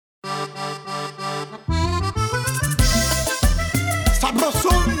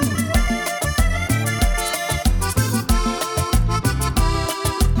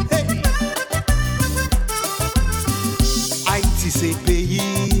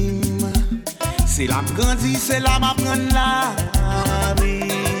C'est la grandi, c'est la m'apprendre la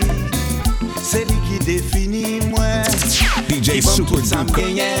vie. C'est lui qui définit moi. DJ Super ça me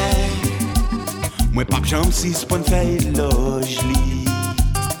gagne. Moi pas jambe si c'est pas une faire éloge li.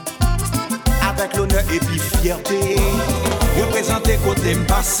 Avec l'honneur et puis fierté, représenter côté me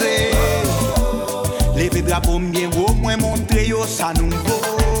passé. Lever drapeau bien haut, moi montrer yo ça nouveau.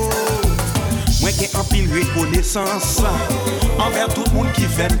 Moi qui en pile reconnaissance envers tout le monde qui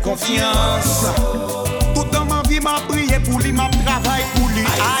fait confiance. Tout dans ma vie m'a prié pour lui, m'a travaillé pour lui.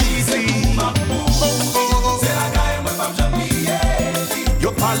 Haïti, c'est la gueule, moi pas jamais prié.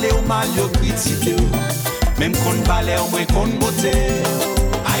 Yo parlé au mal, yo critiqué. Même qu'on balait au moins qu'on beauté.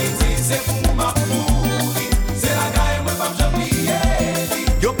 Haïti, c'est pour ma pourri. C'est la gueule, moi pas jamais prié.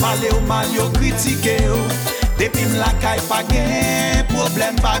 Yo parlé au mal, yo critiqué. Depuis la caille, pas gain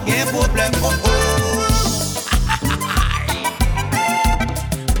problème, pas gain problème. Oh oh.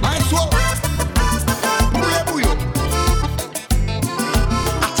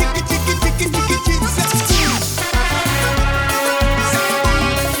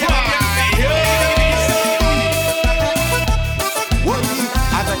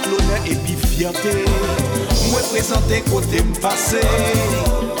 Avec l'honneur et puis fierté, moi présenter côté me passer.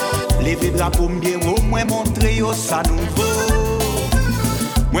 Lever drapeau bien haut, moi montrer yo ça nouveau.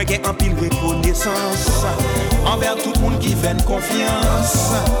 Moi qui en pile reconnaissance envers tout le monde qui fait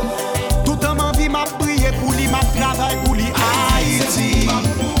confiance. Tout dans ma vie m'a prié pour lui, m'a travaillé pour lui. Haïti,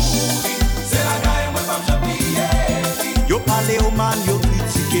 c'est la gueule, moi pas jamais prié. yo parlé au mal, yo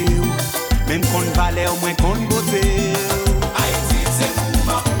critiqué. Même qu'on valait au moins qu'on beauté. Haïti, c'est pour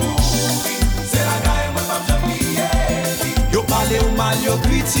ma pourri. C'est la gueule, moi pas jamais prié. Yo parlé au mal, yo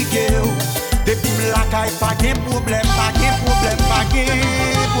critiqué. Depuis la caille, pas de problème, pas de problème, pas de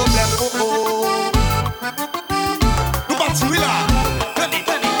problème. Oh oh. Nous partons là.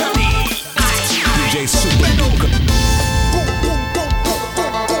 DJ Super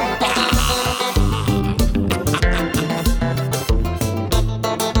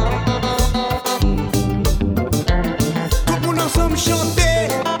Tout le monde ensemble chanter.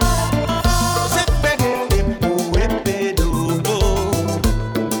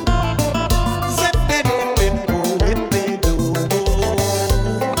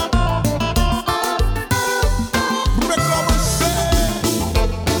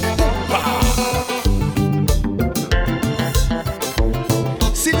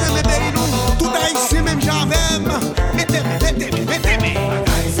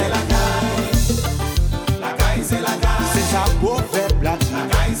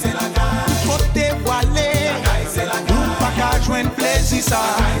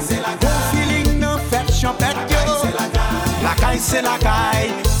 La caille c'est la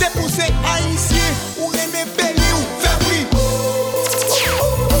caille. T'es poussé haïtien ou aimé belly ou faire oui.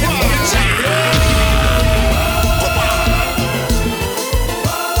 Showtime.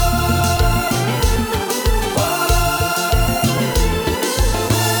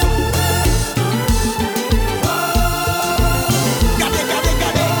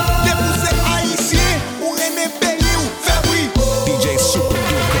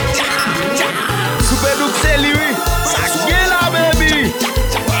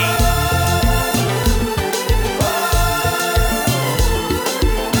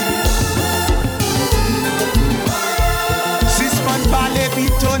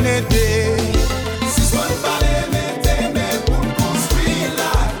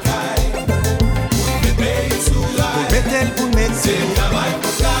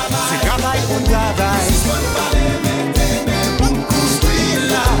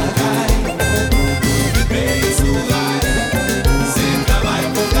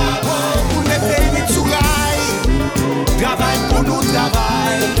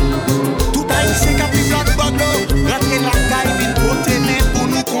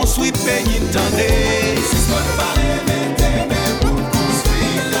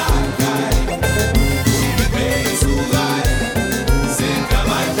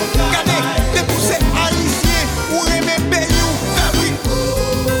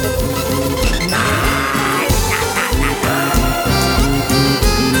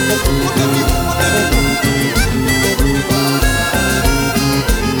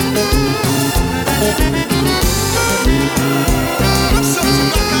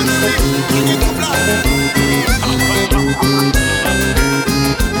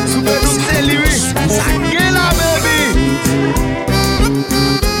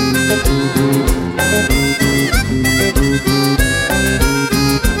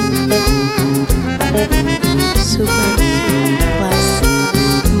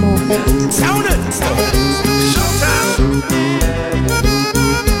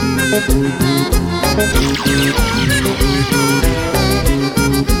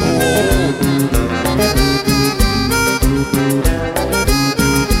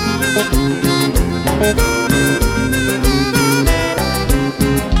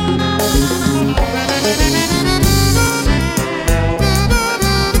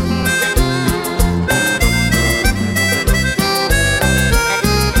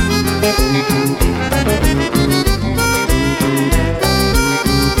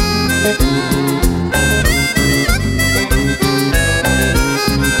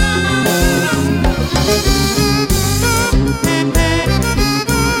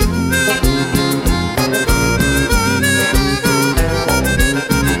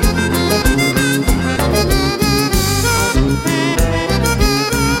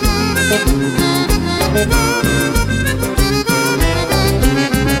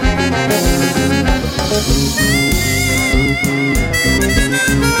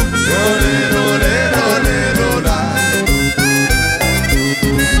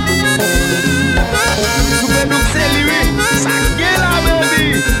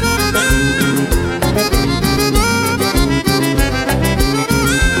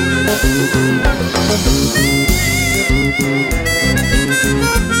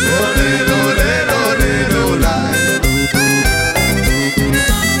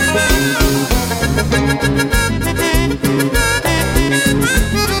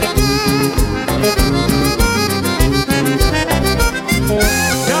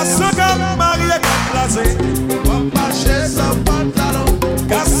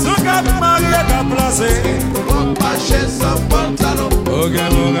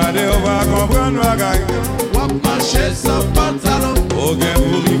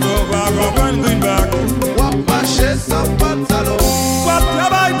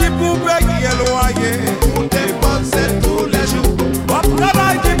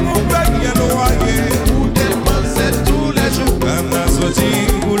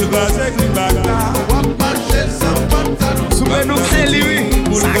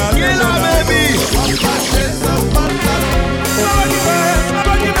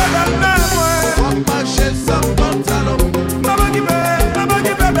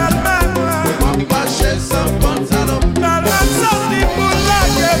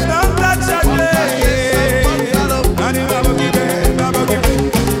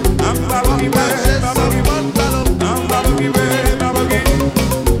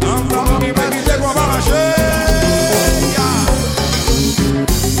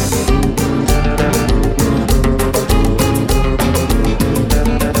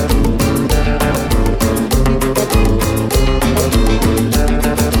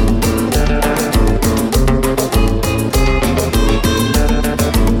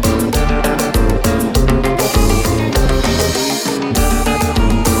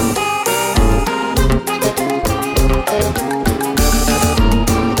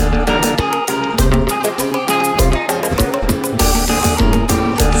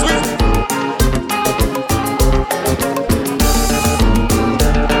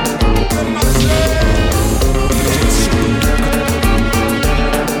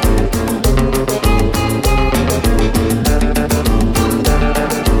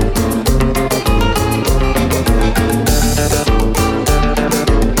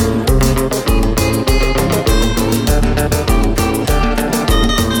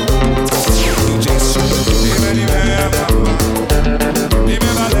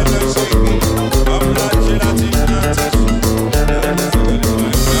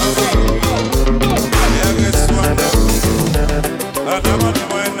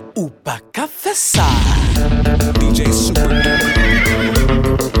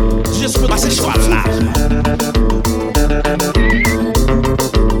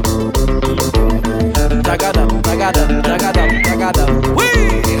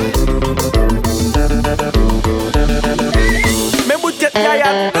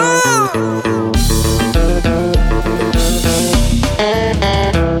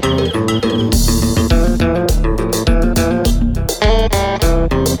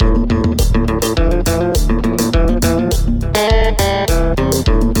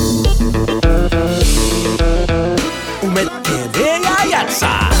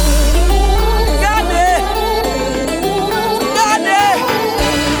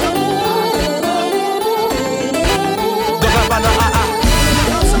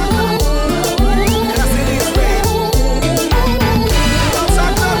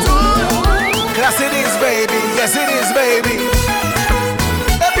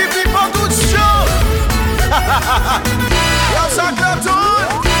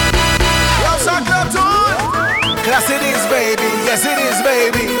 Yes, it is, baby. Yes, it is,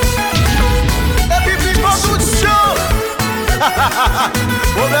 baby.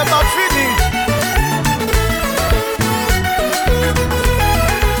 Problème pas fini.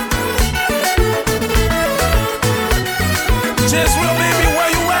 Just real baby,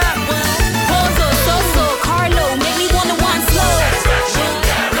 where you at? Bozo, so, Carlo, make me wanna want slow. Satisfaction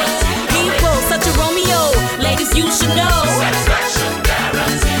guarantee. People, such a Romeo, ladies you should know. Satisfaction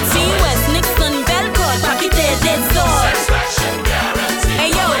guarantee. T-West, Nixon, Belcourt, pocket dead sword. Satisfaction guarantee. Hey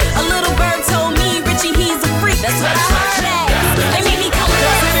yo, a little bird told me Richie he's a freak. That's what I heard at. They made me come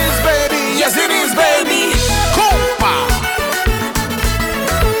Yes back. it is, baby. Yes it is, baby. Compa.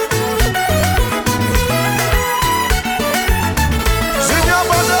 Junior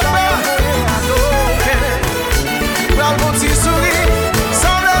Bonheur. Pral mon petit sourire,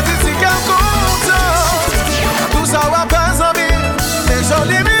 sans le dire qu'un content. Tout ça va pas en mille, les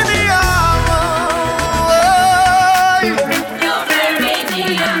jolis mini-amours.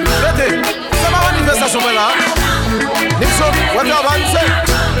 Mettez, c'est ma manifestation là. Nixon, what you want to say?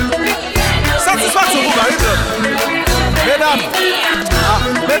 Satisfaction pour Marie-Claude. Mesdames,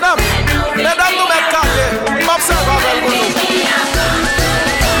 mesdames, nous mettons carré. M'observe avec nous.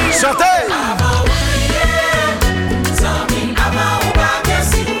 Chantez.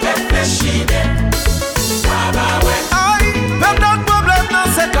 Aïe, perdant de problème dans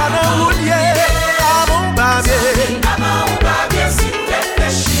ces canons rouliers. À mon babier.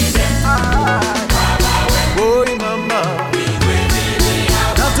 Oui, maman.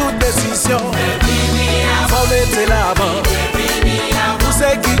 Dans toute décision, faut mettre l'avant. Pour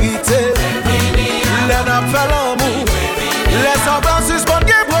sécurité, les n'a fait l'amour. Les semblants suspendent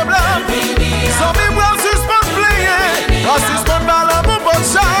des problèmes. Sans vivre en suspens plié. En suspens par l'amour pour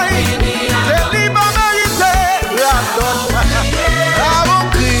chaille. Les libres mérités. La donne. Avant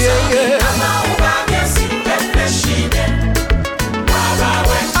crier.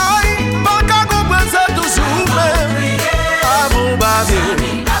 Aïe, pas qu'à comprendre c'est toujours même. À mon babier.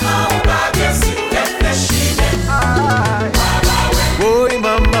 Oui,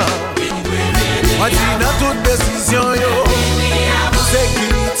 maman. Moi, dis dans toute décision, yo. Pour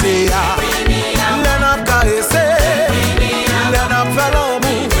sécurité, les n'a caressé. Les n'a fait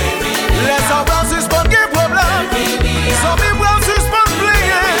l'amour. Les semblants suspendent des problèmes. Sans vivre en suspens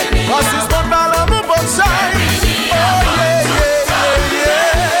plié. En suspens par l'amour pour chaille. Oh yeah, yeah, yeah,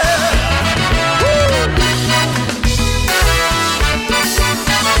 yeah.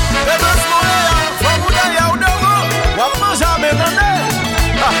 Et dans ce moment-là, faut vous donner au dogo. On va jamais donner.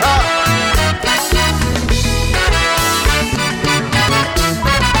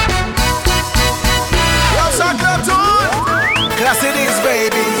 Yo, sacre tout. Yes, it is,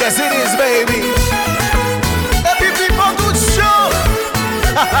 baby. Yes, it is, baby. Et puis, people, good show.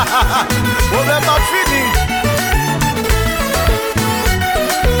 On n'est pas fini.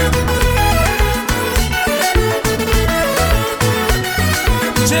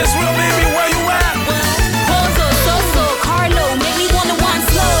 Just real baby, where you at? Bozo, so, Carlo, make me wanna want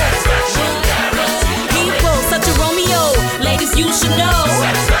slow. Satisfaction guarantee. People, such a Romeo, ladies you should know.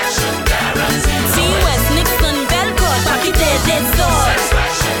 Satisfaction guarantee. T-West, Nixon, Belcourt, pocket dead sword.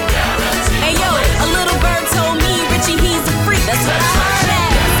 Satisfaction guarantee. Hey yo, a little bird told me Richie he's a freak. That's what I heard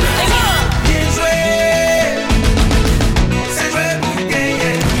at. Hey yo. Bien joué. C'est joué pour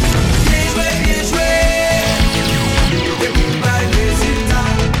gagner. Bien joué, bien joué. Et pour pas le résultat.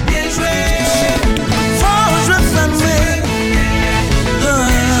 Bien joué. Faut jouer famille.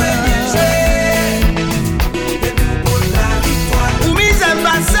 Bien joué. Et pour la victoire. Ou mise à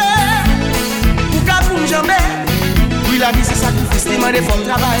passer. Ou qu'à pour jamais. Oui, la vie c'est sacrifice, il m'a des fonds de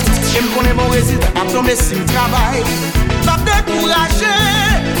travail. Et me connaît mon résultat, à tomber si me travaille. Pas décourager,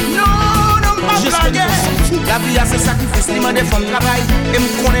 non, non, pas blaguer. La vie c'est sacrifice, il m'a des fonds de travail. Et me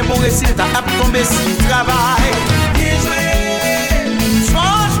connaît mon résultat, à tomber si me travaille. Bien joué.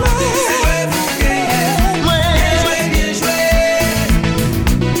 Franchement, C'est joué pour gagner. ouais. Bien joué.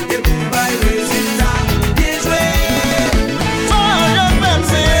 Et pour pas le résultat. Bien joué. Faut je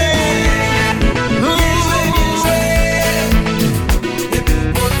penser. Et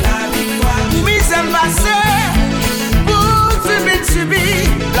pour la victoire. Ou mise à passer. Pour subir.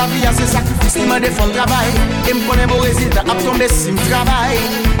 La vie c'est sacrifice, il m'a des fonds de travail. Et me connaît mon résultat, à tomber si me travaille.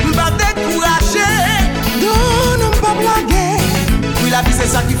 Pas décourager, non, non, pas blaguer. Oui, la vie c'est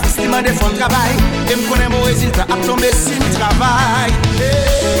sacrifice, il m'a des fonds de travail. Et me connaît mon résultat, à tomber si me travaille.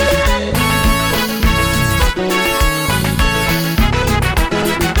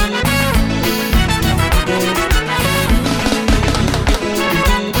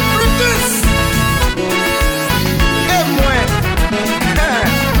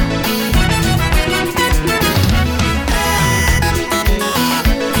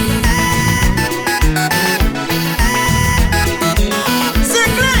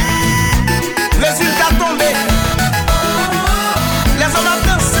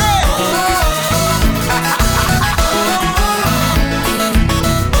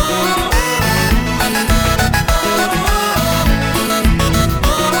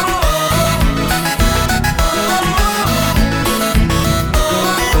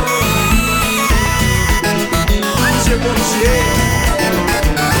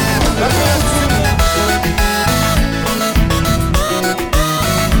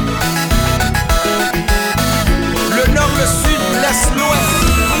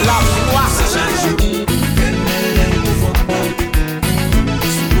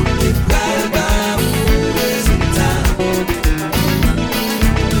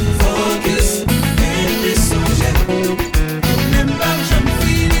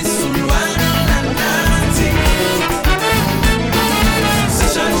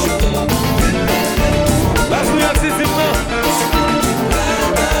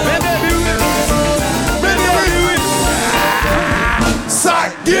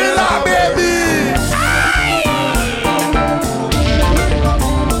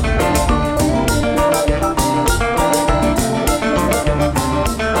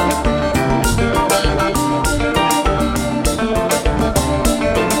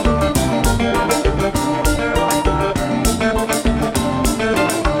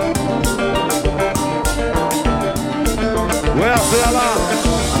 là.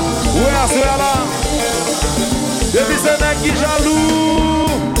 Depuis c'est nèg qui jaloux.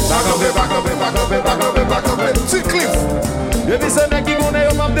 Pas camper. Petit cliff. Depuis c'est nèg qui connaît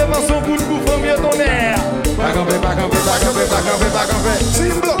yo m'a devant son coup de bouffe mieux ton air. Pas camper.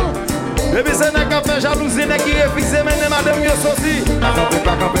 Timbo. Depuis c'est nèg qui fait jalousie nèg qui refuse mener madame yo sorti. Pas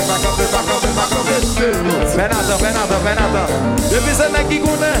camper. Ben attends. Depuis c'est nèg qui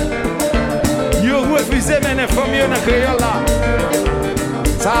connaît yo refuse mener femme yo dans créole là.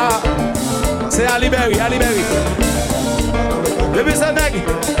 Ça c'est à Libéry. Depuis ce nèg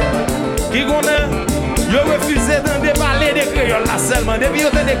qui connaît, yo refusé de parler de créole là seulement. Depuis yo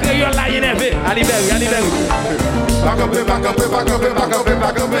te de créole là énervé. À Libéry. Pas camper.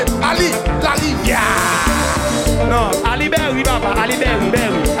 Ali, la rivière. Non, à Libéry papa, à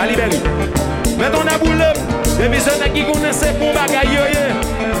Libéry. Mais on a boule. Depuis ce nèg qui connaît c'est bon bagaille yo.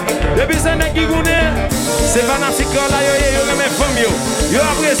 Depuis ce nèg qui connaît, c'est fanatique là yo remet femme yo. Yo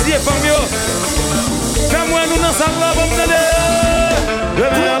apprécié femme yo. Fais-moi nous dans sa robe, on me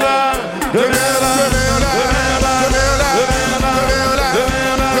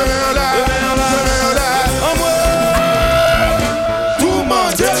tout le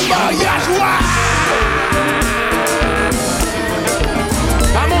monde est mariage.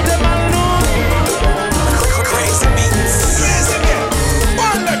 À monter mal nous. Crazy beats. On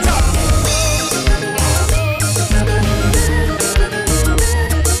the top.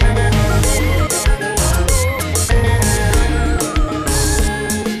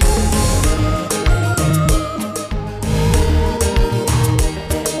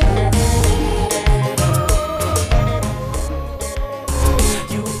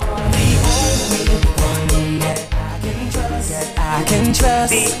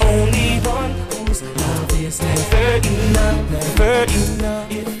 Trust. The only one whose love is never enough.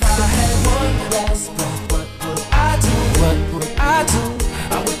 If I had one last breath, what would I do?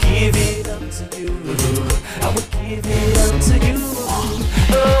 I would give it up to you.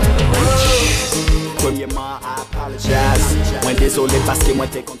 Premièrement, I apologize. Moi désolé parce que moi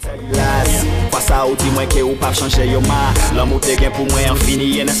t'es contre glace. Face à ou dis-moi que ou pas changer yo ma. L'amour t'es gain pour moi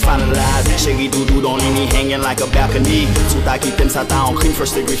infini and it's finalized. Chérie doudou dans l'imi hanging like a balcony. Sous ta qui t'aime ça t'as en crime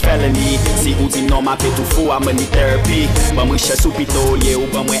first degree felony. Si ou dis non ma paix tout fou I'm need therapy. Bah moi j'suis sous pitoyer ou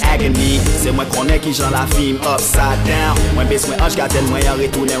bah moi agony. C'est moi qu'on est qui j'en la film upside down. Moi baisse moi ange garden moi en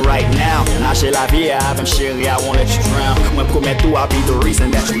retourner right now. Lâcher la vie avec chérie I won't let you drown. Moi promets tout I'll be the reason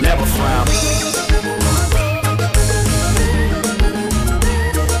that you never frown.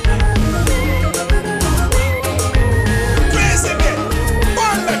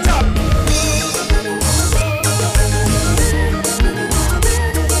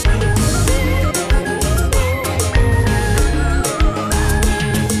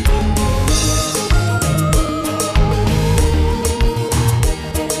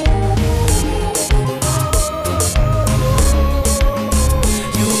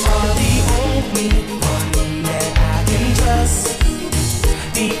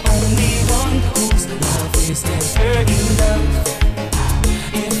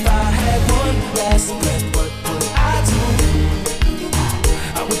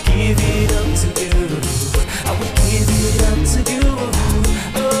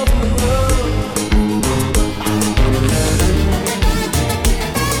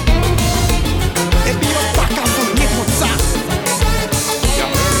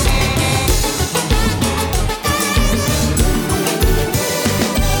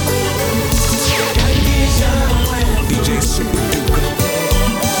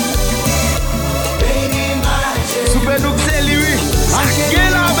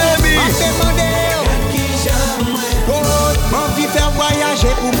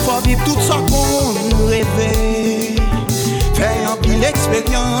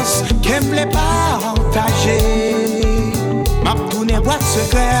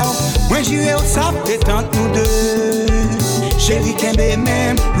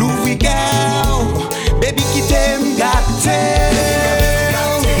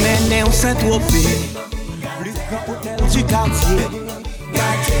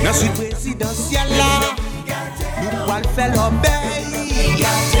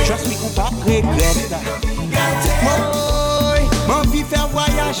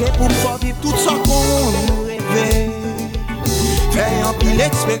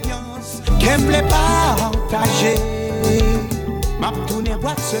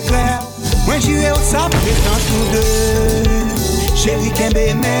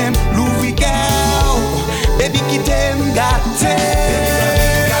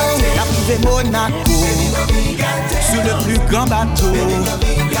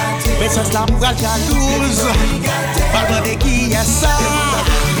 princesse la bras jalouse. Pas demander qui est ça.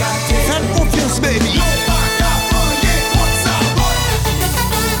 Faites confiance, baby.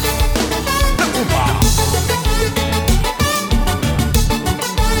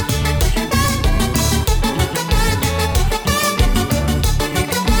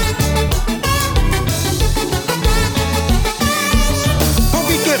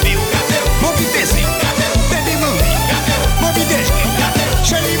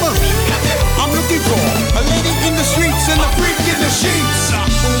 I'm looking for a lady in the streets and a freak in the sheets.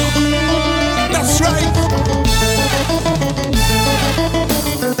 That's right.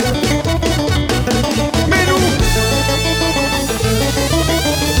 Menu.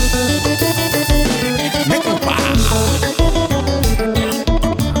 Mekopa.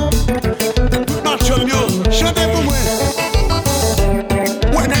 Macho mio, chantez pour moi.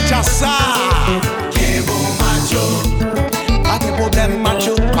 Ouais, n'est-ce ça? Que bon macho. Pas de problème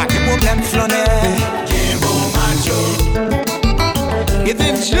macho, pas de problème flâner. Que bon macho. Et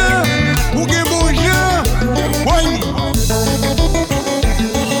des jeux, ou que bon jeu. Oui.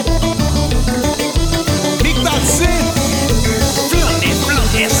 Big Taxi.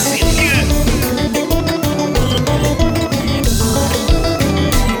 Flâner, sérieux.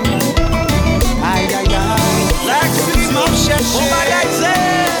 Aïe, aïe, aïe. Taxi, m'en chercher. On va gagner.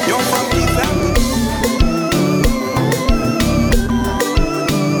 Yon femme qui fait.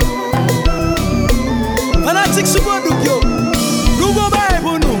 Fanatique sous mon yo, nous go bail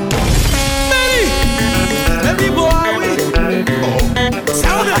pour nous. Baby boy, oui.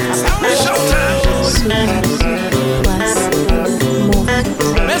 Sound showtime.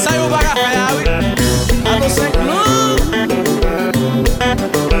 Mais ça yo pas faire oui. Allo 5 non.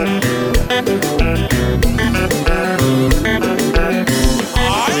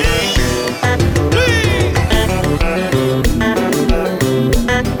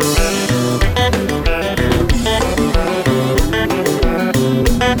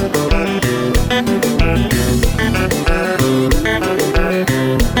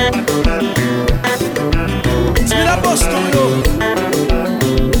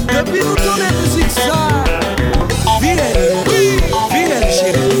 Depuis nous tourner musique ça. Virel, oui, virel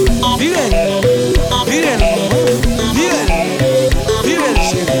chérie. Virel, virel, virel, virel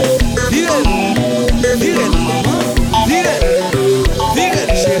chérie. Virel, virel, virel, virel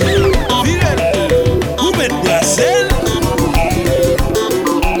chérie. Virel, vous mettez Brazil.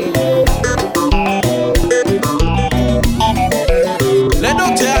 Les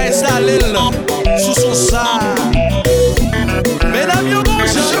docteurs installés là, sous son sac. Mesdames, yo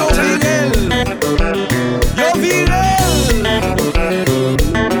bonjour, yo virel.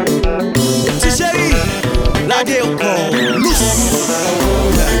 Si chérie, la guerre encore, lousse.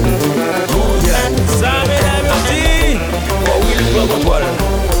 Ça, mesdames, yo dit, oh oui, le bon poil.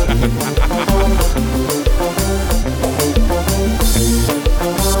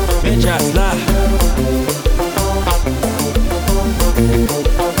 Mais jazz là.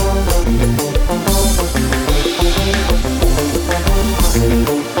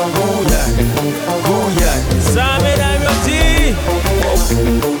 Ça mesdames yo dit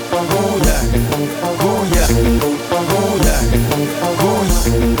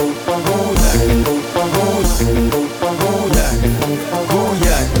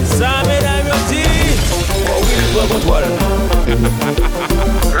ça mesdames yo dit oh oui le bon poil.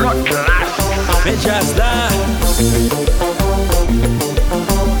 L'autre classe. Mais jazz là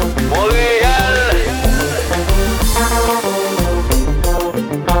Montréal.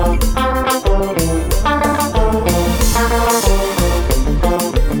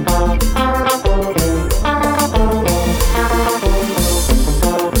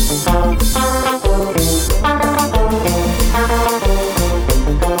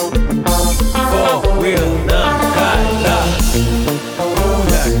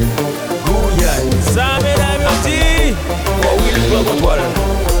 Ça mesdames yo dit oh oui le bon poil.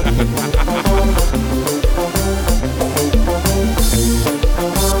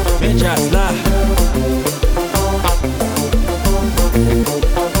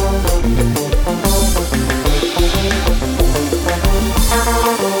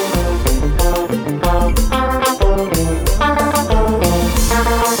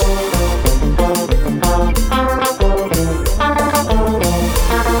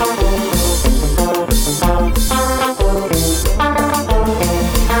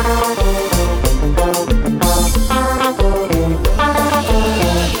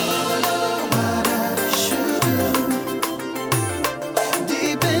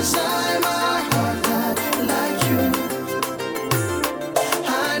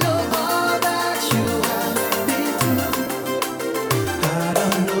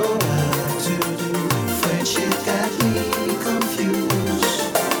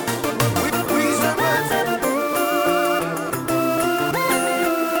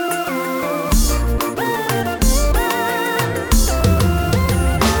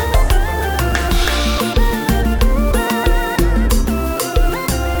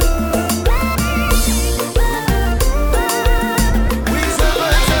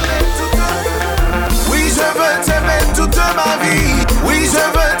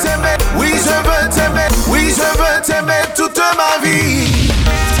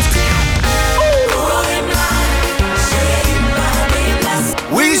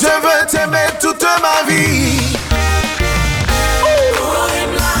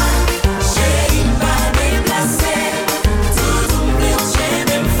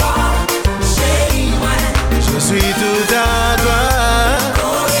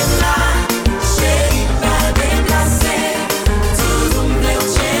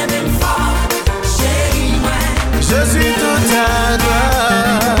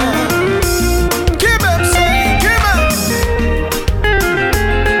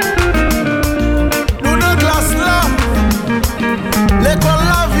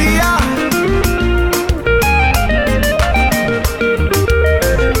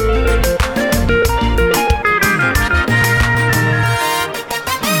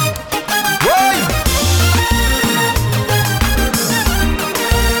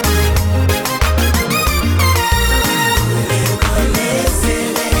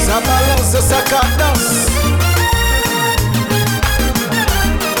 cadence.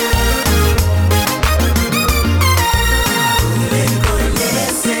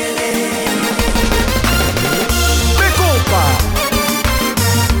 Mais compa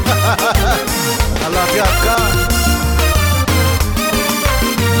à la gaka.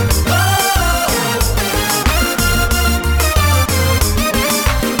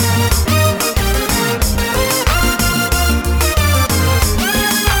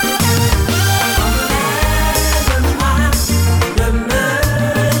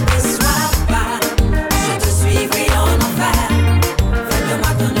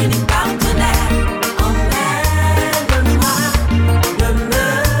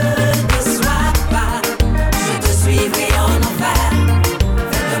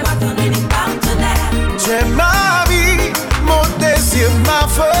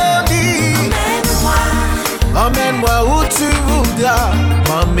 Emmène-moi où tu voudras,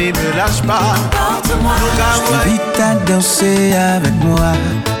 mais ne lâche pas. Porte-moi. Je t'invite à danser avec moi.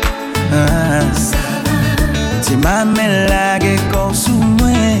 Tu m'amènes la guécon sous moi.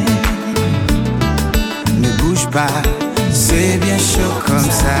 Ne bouge pas, c'est bien chaud comme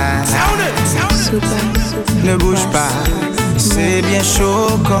ça. Ne bouge pas, c'est bien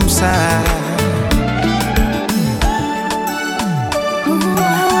chaud comme ça.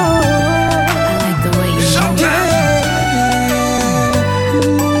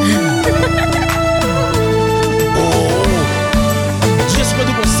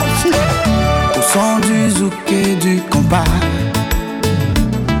 Au son du zouk et du compas,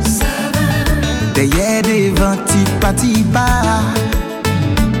 derrière des ventipatipas.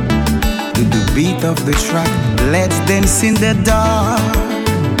 To the beat of the track, let's dance in the dark.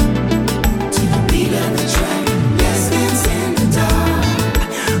 To the beat of the track, let's dance in the dark.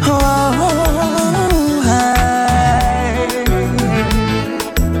 Oh,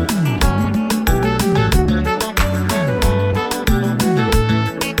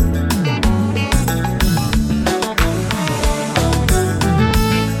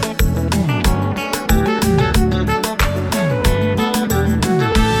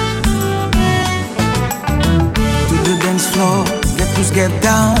 get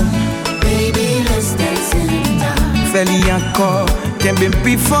down, Baby, let's dance in the dark. Feli encore, can be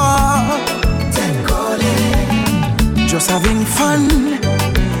before. Just having fun,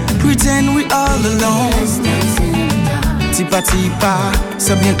 pretend we all alone. Let's dance in the dark. Tipa tipa,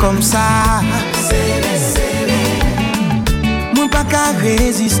 c'est bien comme ça. Moi pas qu'à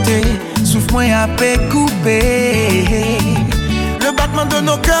résister, souffle moi à paix coupé. Le battement de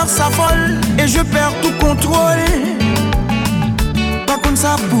nos cœurs s'affole et je perds tout contrôle. Pas comme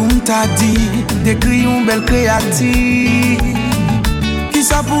ça pour m't'a dit, d'écrire une belle créative. Qui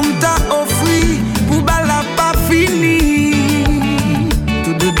ça pour m't'a offri, pour bala pas fini.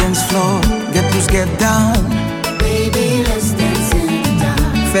 To the dance floor, get loose, get down. Baby, let's dance in the dark.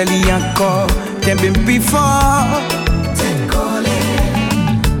 Feli encore, can't be before.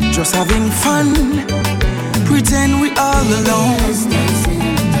 Just having fun, pretend we all alone. Let's dance in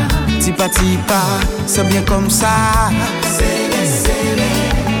the dark. Tipa tipa, c'est bien comme ça.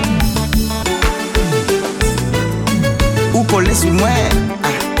 Ou coller sur moi,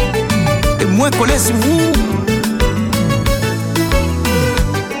 et moi coller sur vous.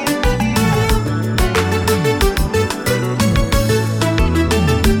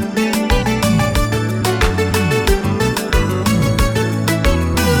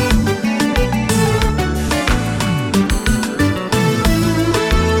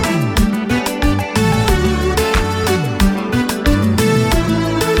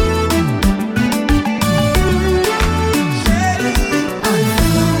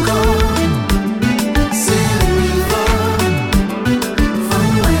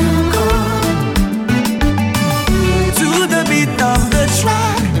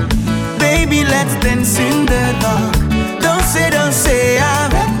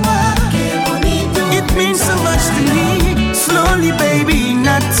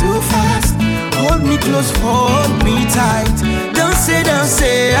 Hold me tight, dansez,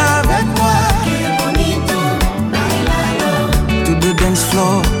 dansez avec moi. To the dance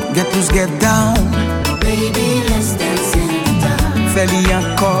floor, get loose, get down. Baby, let's dance in the dark. Feli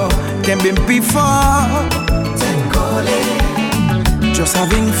encore, can't be before. Just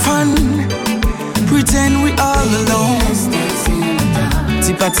having fun, pretend we all alone. Let's dance in the dark.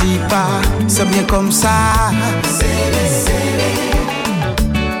 Tipa tipa, c'est bien comme ça.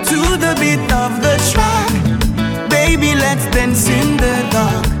 To the beat of the track, baby, let's dance in the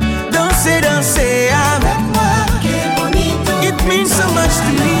dark. Dansez, dansez avec moi. It means so much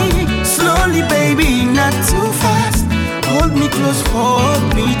to me. Slowly, baby, not too fast. Hold Hold me close, hold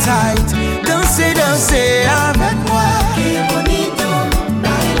me tight. Dansez, dansez avec moi. Que bonito,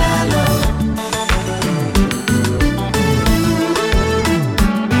 bailalo.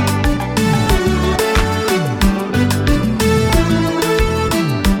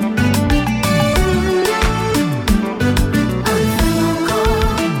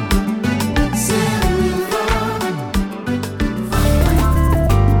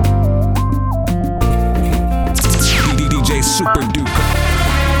 DJ Super Duper.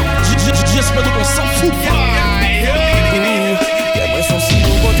 J'espère qu'on s'en fout pas. Moi son si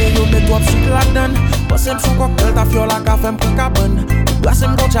bon côté yo met toi sous la donne. Pensez son cocktail ta fiole la café m'prend cabane. Place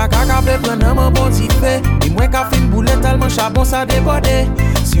m'gon chaka café prendre un bon petit fait. Et moi café boule tellement charbon ça débordé.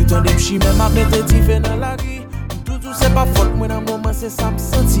 Si vous tendez m'chi même m'a mettre tifé dans la rue. Tout c'est pas faute moi dans moment c'est ça me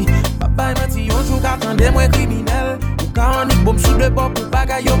senti. Papa menti un jour attendez moi criminel. Ou canique bombe sous le bord pour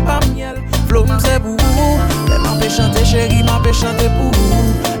bagaille yo pas miel. Flow m'se pour vous. Les m'a fait chanter chérie, m'a fait chanter pour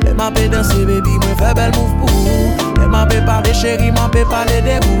vous. Les m'a fait danser baby, moi fait belle move pour vous. Les m'a fait parler chérie, m'a fait parler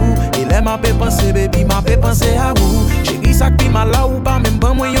de vous. Et les m'a fait penser baby, m'a fait penser à vous. Chérie ça qui m'a là ou pas même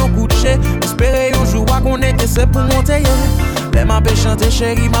pas moi yon coup de chè. Espérer un jour qu'on était c'est pour monter. Les m'a fait chanter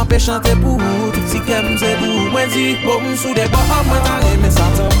chérie, m'a fait chanter pour vous. Tout si qu'aime c'est pour vous. Moi dis bon sous des bas, moi t'as aimé ça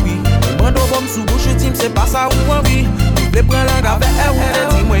tant pis. Moi do bon sous bouche team c'est pas ça ou envie. Les prends langue avec elle,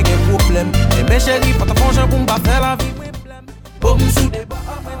 dis-moi qu'il y a un problème. Et mes chéris, pas ta fonction pour m'pas faire la vie. Bon sous des bas,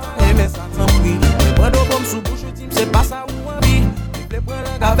 mais ça t'en prie. Moi do bon sous bouche team c'est pas ça ou envie. Les prends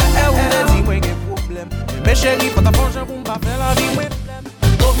langue avec elle, dis-moi qu'il y a un problème. Et mes chéris, pas ta fonction pour m'pas faire la vie.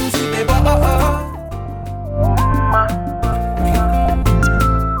 Bon sous des bas,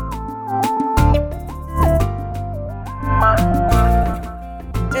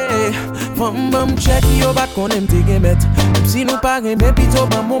 Femme check yo bat qu'on aime te gemet. Si nous pas remè pito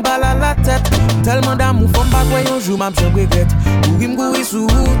ban mon bal à la tête. Tellement d'amour femme pas quoi un jour m'a j'en regrette. Courir sous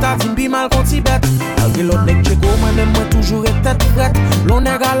ta tin pi mal kon ti bête. Malgré l'autre nèg check moi même moi toujours tête prête. L'on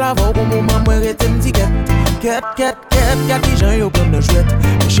nèg à la au bon moment moi rete m'tiquette. Quête qui j'en yo prendre de jouette.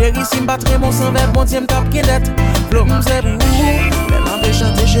 Chérie si m'battre mon sang vers bon tième tap kinette. Flow m'se pour vous. M'a fait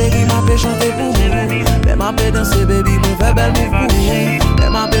chanter chérie, m'a fait chanter pour vous. M'a fait danser baby, moi fait belle move pour vous.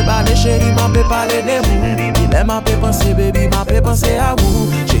 M'a fait parler chérie, m'a fait parler de vous. Il m'a fait penser baby, m'a fait penser à vous.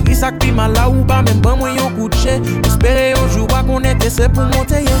 Chérie ça qui m'a là ou pas même pas moi yon coup de chè. Espérer un jour qu'on était c'est pour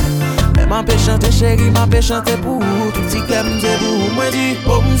monter. M'a fait chanter chérie, m'a fait chanter pour vous. Tout si qu'aime c'est pour moi dit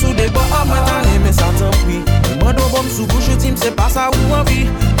bon sous des bas, moi t'as aimé ça tant pis. Moi do bon sous bouche team c'est pas ça ou envie.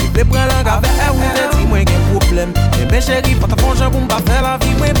 Les prends langue avec elle, dis-moi qu'il y a un problème. Et mes chéris, pas ta fonction pour m'pas faire la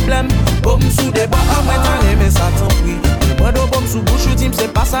vie, moi blême. Bon sous des bas, moi t'as aimé ça tant pis. Moi do bon sous bouche team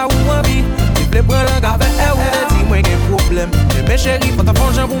c'est pas ça ou envie. Les prends langue avec elle, dis-moi qu'il y a un problème. Et mes chéris, pas ta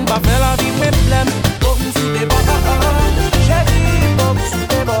fonction pour m'pas faire la vie, moi blême. Bon sous des bas, chéris, bon sous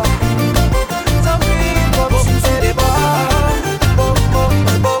des bas. Tant pis, bon sous des bas.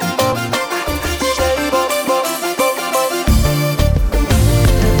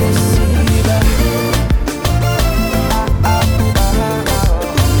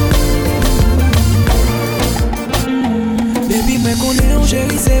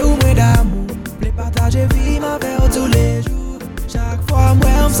 Chérie, c'est où moi d'amour. Les partager vie, ma vers tous les jours. Chaque fois,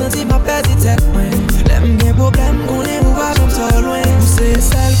 moi, on me sentit ma petite tête. L'aime bien problème, qu'on est ou pas, j'aime ça loin. C'est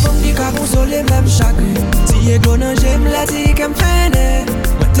celle femme qui a consolé même chacun. Si y'a glonant, j'aime la tique, qu'elle me fait.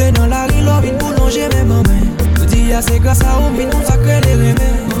 Maintenant, la rue, l'homme, une boulanger, même ma main. Je dis, c'est grâce à vous, on sacré les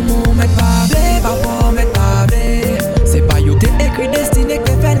remèdes. Maman, mec, pas blé, papa, mec, pas blé. C'est pas yo, t'es écrit destiné, que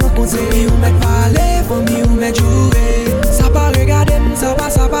t'es fait, nous conseiller. Ou mec, parler, famille, ou mec, jouer. Ça pas regarder, ça pas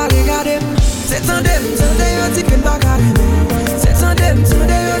regarder. C'est tandem, yo dit qu'elle va garder. C'est tandem, yo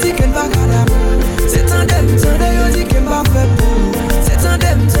dit qu'elle va garder. C'est tandem, yo dit qu'elle va faire pour. C'est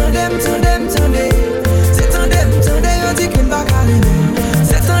tandem, c'est tandem, yo dit qu'elle va garder.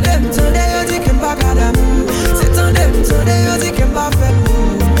 C'est tandem, yo dit qu'elle va garder. C'est tandem, yo dit qu'elle va faire pour.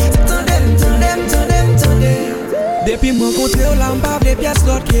 C'est tandem. Depuis mon côté, on m'a pas des pièces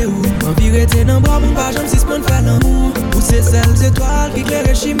l'autre qui est où. En vérité, dans le bras, mon pas, j'aime si c'est faire l'amour. Ou c'est celles étoiles qui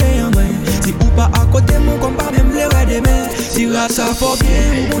clairent chimé en main. Si ou pas à côté, mon compas, même les raies des mains. Si rate ça fort bien,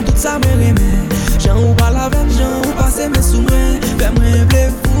 ou bon, tout ça me remet. J'en ou pas la veine, j'en ou passer mes sous-mains. Fais-moi blé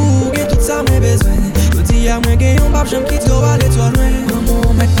fou, et tout ça mes besoins. Je dis à moi, gagne un pape, j'aime quitte au aller toi loin.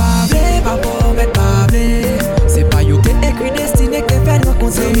 Maman, mec pas blé, papa, mec pas blé. C'est pas yo, t'es écrit destiné, que t'es fait de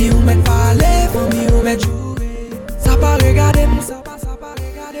conseil. Famille ou mec parler, famille ou mec jouer. Ça pas regarder, ça pas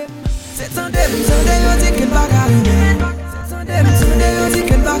regarder. C'est tandem, yo dit qu'elle va garder. C'est tandem, yo dit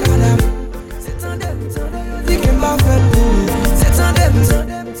qu'elle va garder. C'est tandem, yo dit qu'elle va faire pour. C'est tandem,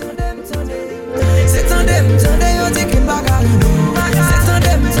 c'est tandem, yo dit qu'elle va garder.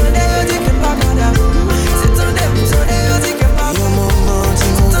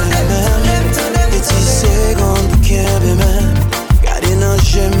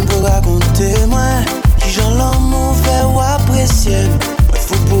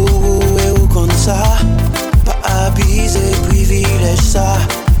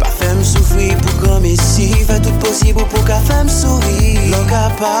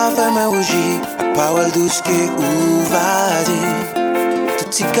 parfum mais rougi, parole douce qui ou va dire. Tout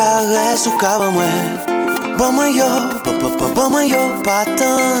petit caresse ou cave moi. Bon moi yo, bon moi yo, pas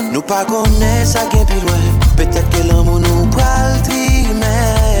tant. Nous pas connaît ça gain plus loin. Peut-être que l'amour nous pral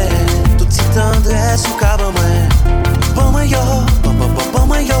trimer. Tout petit tendresse ou cave moi. Bon moi yo,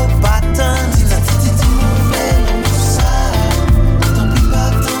 pas tant.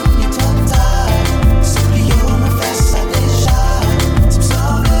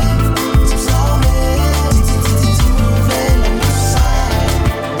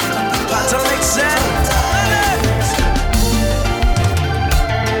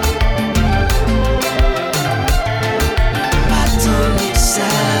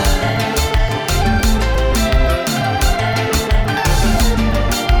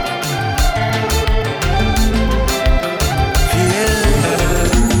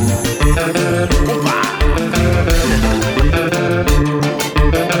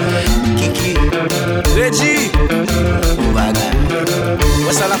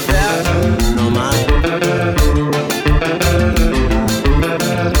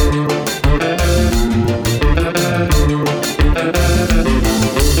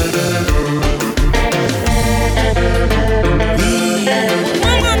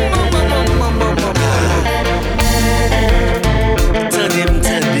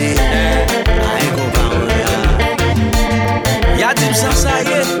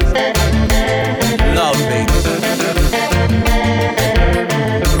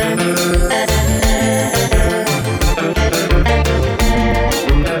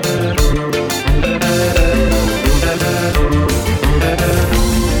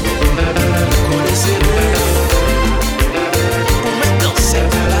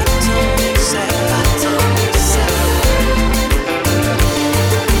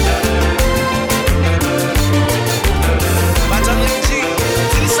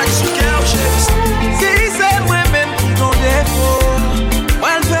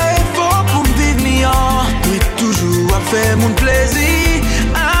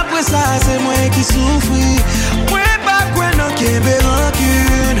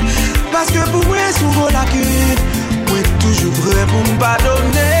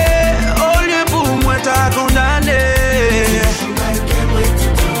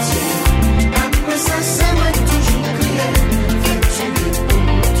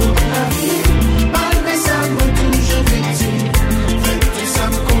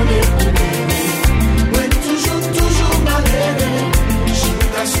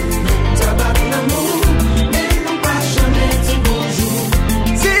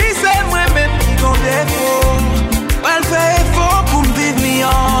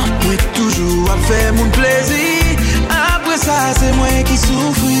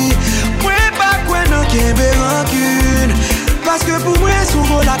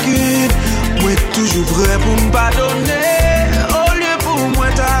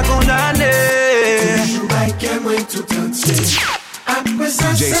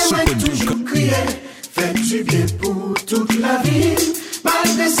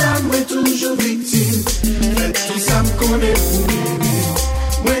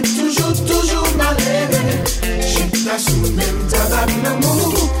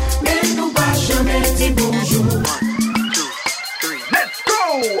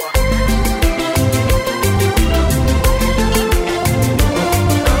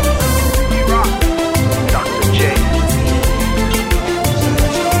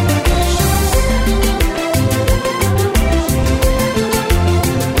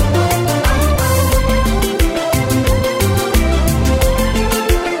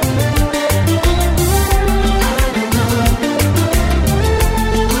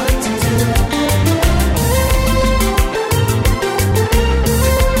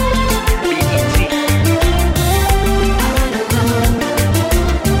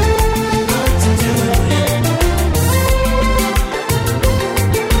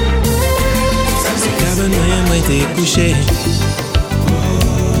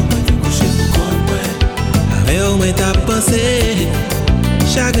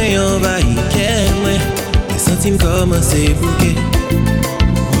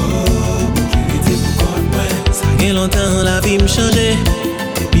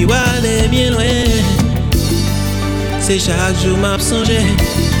 Chaque jour m'a songé.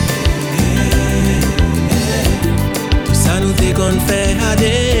 Tout ça nous fait qu'on fait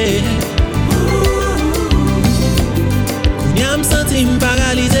adé. Kounya m'senti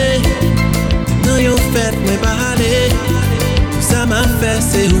m'paralysé. Non yon fait mais pas aller. Tout ça m'a fait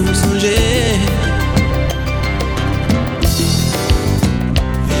c'est où m'songer.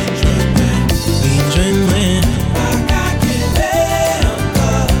 Vin joindre moi. Pas qu'à quitter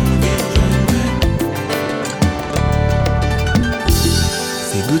encore.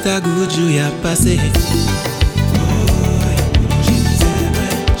 ka goudjou y a passé.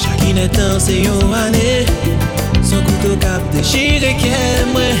 Chacun est temps c'est yon année. Son couteau cap déchiré qu'est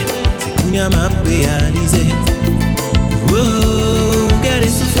moi. C'est qu'on y a m'a réalisé. Oh, regardez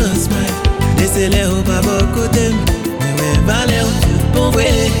souffrance moi. Laissez-les au pas bon côté. Mais ouais, valeur tout bon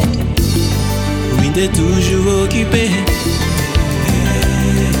vrai. Oui, t'es toujours occupé.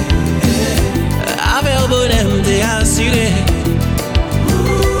 Avec un bonhomme t'es assuré.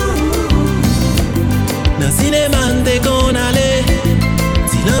 Dans le cinéma t'es qu'on allait.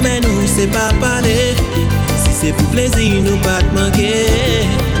 Si l'homme et nous c'est pas parler. Si c'est pour plaisir nous pas te manquer.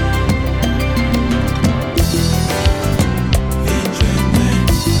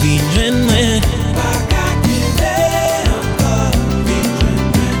 Vin joindre pas qu'à quitter encore.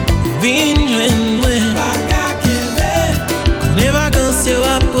 Vin joindre pas qu'à quitter. Quand les vacances se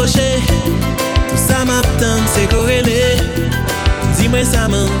rapprochent. Ça m'attend, c'est corrélé. Dis-moi ça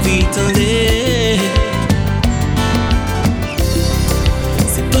m'envie tendez.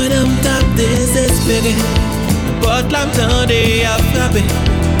 C'est pas d'un tape désespéré. Porte l'âme tendée à frapper.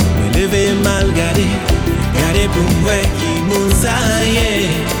 Me lever mal gardé. Gardé pour moi qui m'ousaille.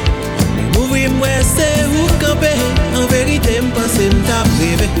 M'ouvrir moi c'est où camper. En vérité m'penser m'tap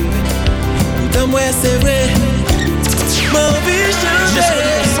rêvé. Pourtant moi c'est vrai. Mon vie change.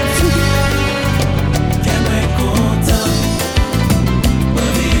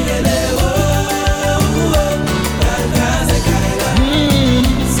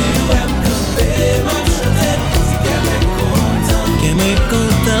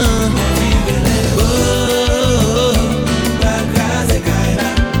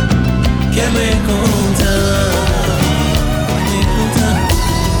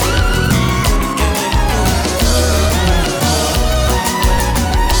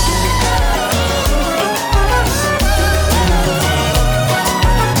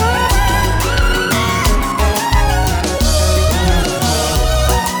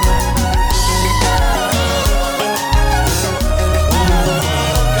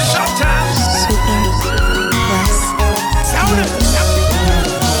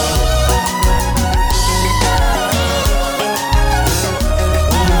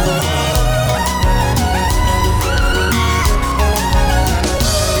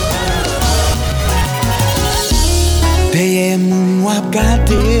 Peye moun wap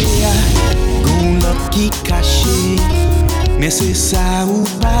gade ya, gon lot ki kache. Men se sa ou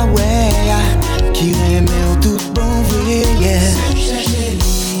pa we ya, ki reme ou tout bon vre yeah.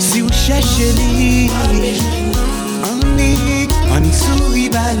 Si ou chèche li, an souri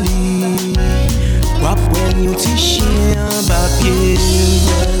bali. Wap wen yon ti chien an ba pie.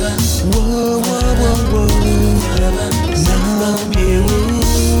 Wow, wow, wow, wow, nan pie ou.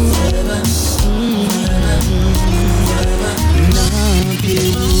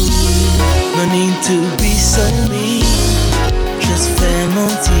 No need to be so mean. Just fais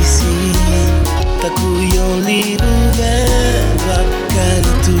mon tissu. Ta couillon libre ouvert. Wap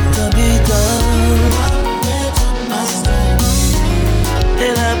kale tout en bidon.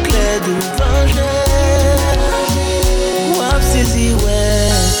 Et la clé de venger. Wap saisi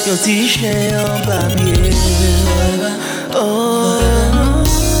ouais. Yon ti chien en papier. Oh,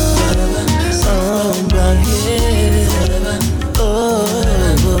 en papier. Oh,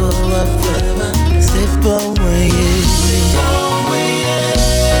 c'est bon moyen. C'est bon moyen.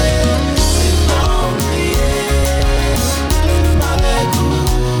 C'est bon moyen. Avec vous.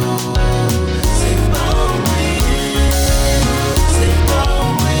 C'est bon moyen. C'est bon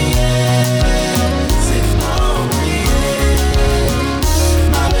moyen. C'est bon moyen.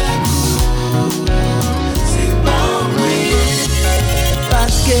 Avec vous. C'est bon moyen.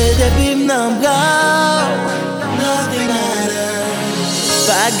 Parce que depuis m'n'embrar, nothing matters.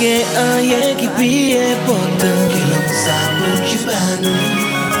 Pas gen rien qui plus important que l'homme ça m'occupe à nous.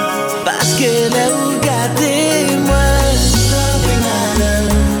 Parce que là où gardez moi, nothing matters.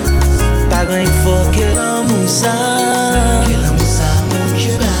 Pas grand faut que l'homme ça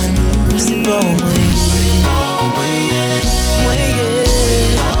m'occupe à nous. C'est bon moi.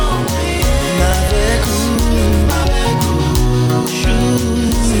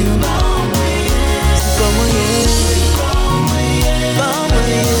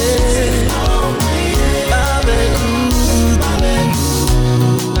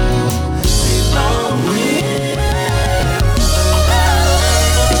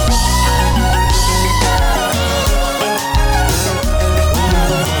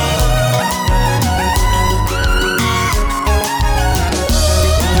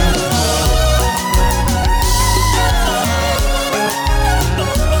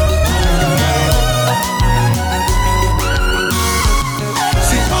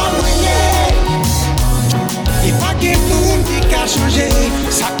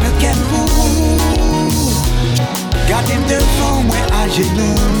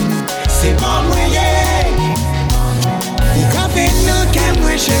 c'est pas moyen. Ou café non qu'est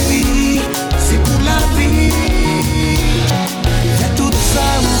moi chérie, c'est pour la vie. Fais tout ça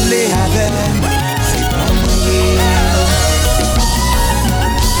ou les avec, c'est pas moyen.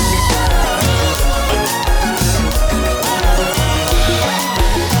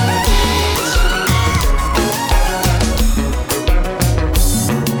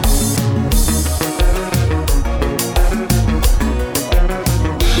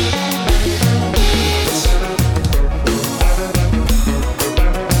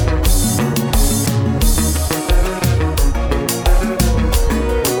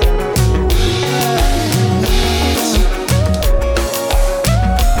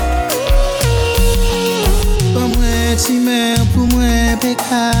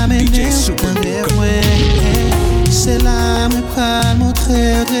 DJ Super Duke. C'est là me prend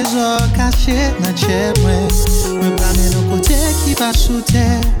montrer au trésor caché dans chez moi. Me prendre nos côtés qui passe sous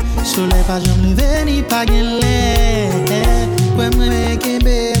terre. Soleil pas jamais levé ni pas gagner. Pour moi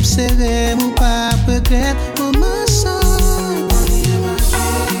kembe observer mon pas regret pour me sang.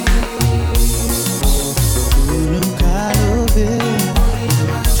 Nous calover.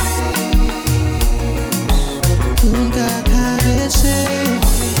 Nous caresser.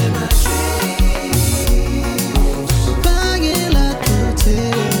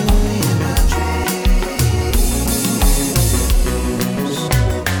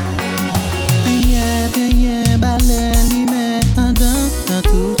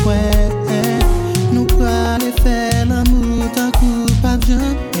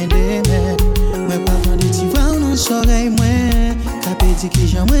 Qui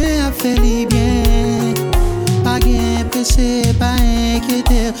jamais a fait les bien. Pas gain pressé, pas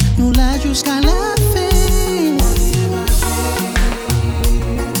inquiété. Nous là jusqu'à la fin.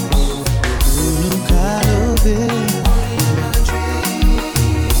 Nous calover.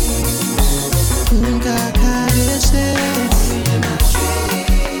 Nous caresser.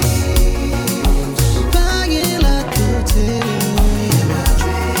 Pas gain la côté.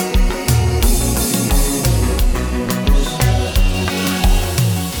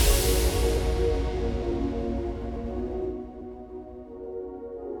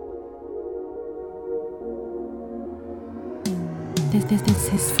 This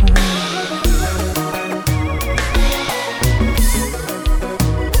is for real.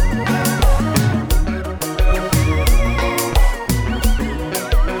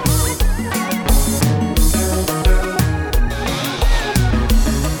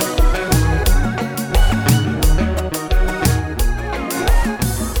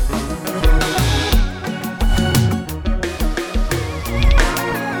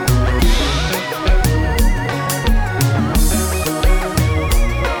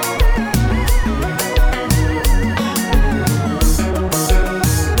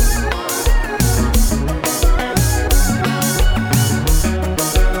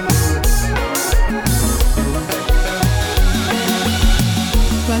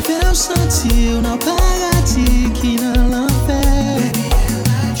 Sentir dans paradis qui dans l'enfer.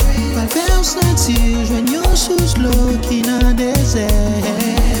 Pas faire sentir joignons sous l'eau qui dans désert.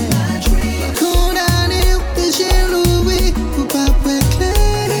 Condamné ou péché loué pour pas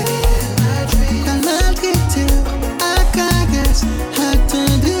clair. Pas maltraité à caresse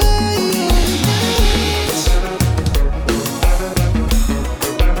attendre.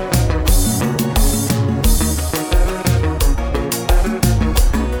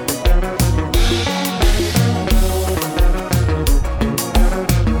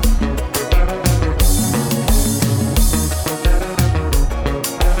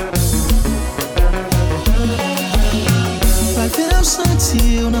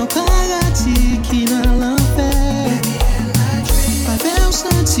 Sentir dans paradis qui dans l'enfer. Pas faire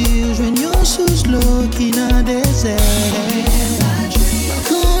sentir joignons sous l'eau qui dans désert.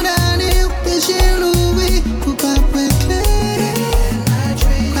 Condamné ou péché loué pour pas clair.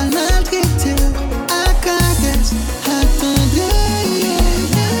 Pas maltraité à caresse attendre.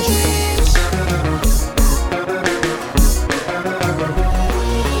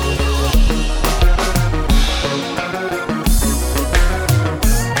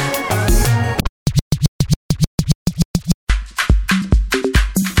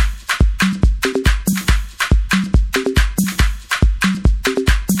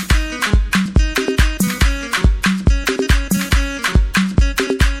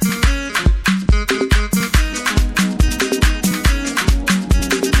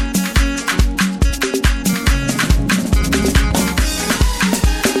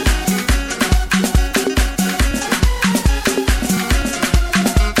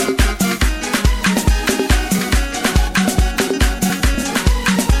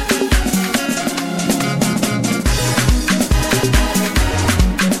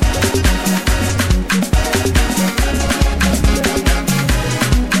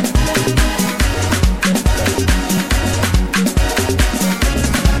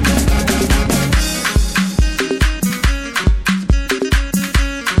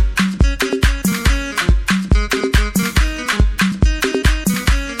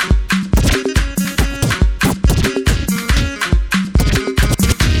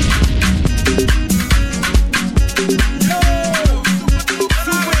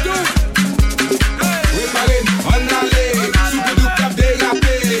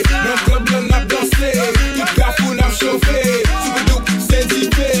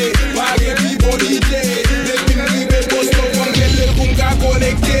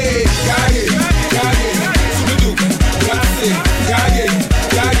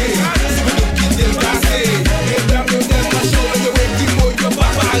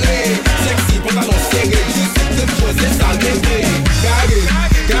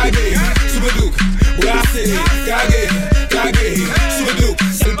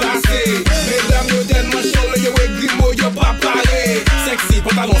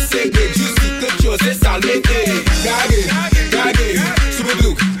 salon serré, juicy, quelque chose et ça l'été. Gagé, sous le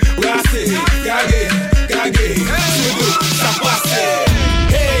bouc, brassé, gagé, sous le bouc, ça passait.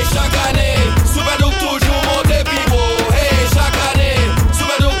 Hey, chaque année, sous le bouc toujours monté pivot. Hey, chaque année, sous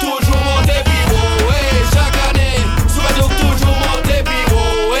le bouc toujours monté pivot. Hey, chaque année, sous le bouc toujours monté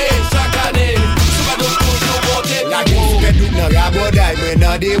pivot. Hey, chaque année, sous le bouc toujours monté pivot. La gueule fait tout dans la bordage, mais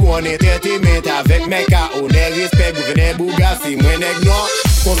dans des one entertainment avec mes KO, des respect, gouverneur Bougassi, moi nèg noir.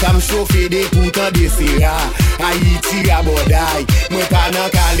 Quand ça me chauffe des poutans de Syrah, Haïti à bordage. Moi pas dans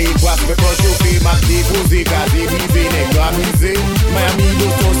Calais, quoi, je peux pas chauffer, m'a déposé, casé, brisé, nèg noir amusé. Miami,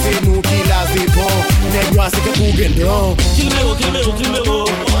 Boston, c'est nous qui la zépon. Nèg noir, c'est que pour gendron. Kill me, tout là. Kill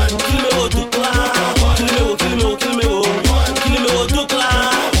me, tout là.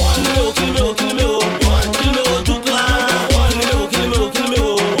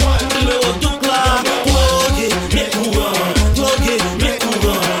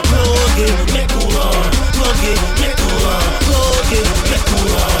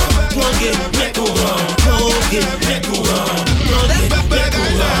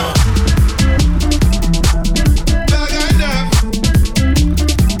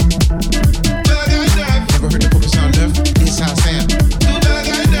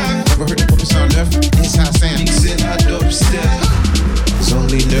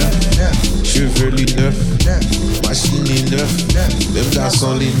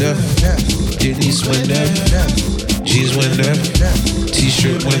 Garçon les neufs, tennis moins neuf, jeans moins neuf,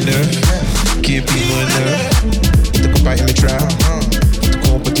 t-shirt moins neuf, képi moins neuf. Te compagne mes trap, te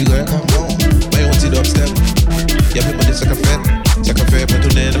compte tu rap, mais on t'y dubstep. Y'a plus de ça qu'a fait pour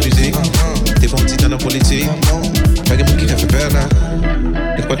tourner la musique. T'es bon petit dans la politique, pas de monde qui t'a fait peur là,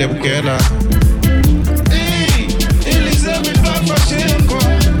 t'es pas des bouquets là. Hey, Elisabeth va fâcher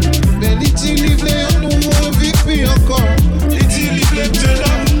encore, mais l'iti livre un nouveau vécu encore. Libre de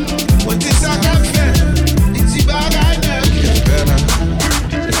l'homme, on dit ça qu'a fait. Il dit bagaille neuf.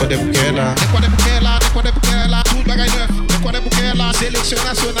 Des quoi des bouquets là. Tout bagaille neuf. Des quoi des bouquets là. Sélection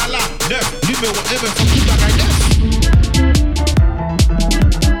nationale là. Neuf. Numéro 1, mais faut tout bagaille neuf.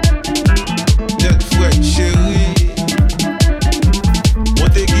 Net fouette chérie.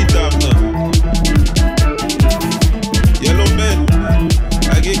 Montez guitare là. Yellow man.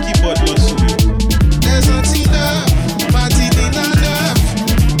 Agé keyboard là sous. Des anti-neufs.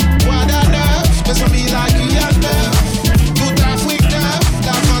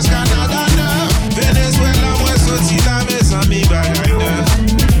 Venezuela, moi sorti la mes amis bagaille neuf.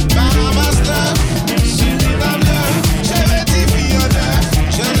 Bahamas neuf, Suriname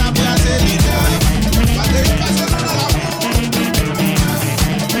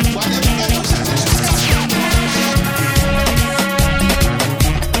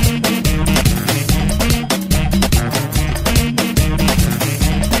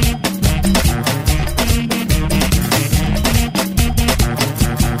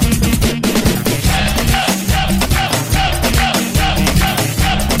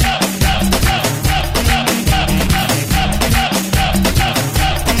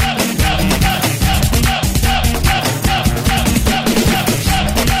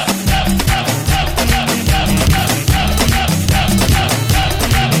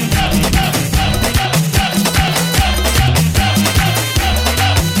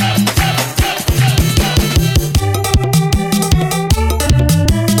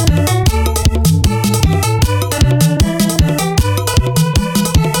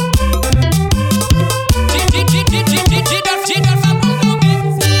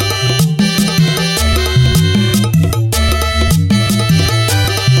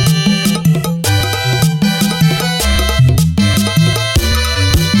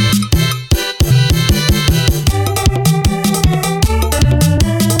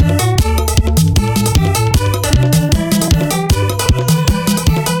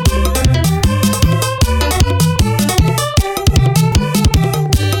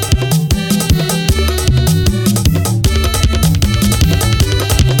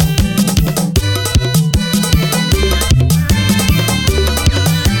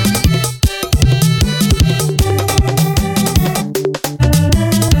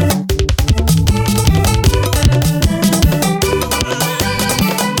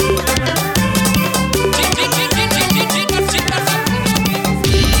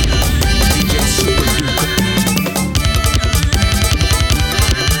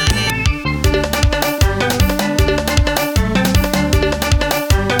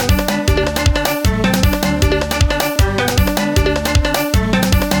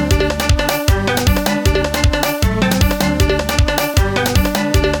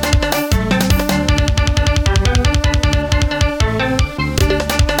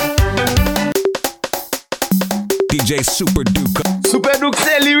DJ Super Duke. Super Duke,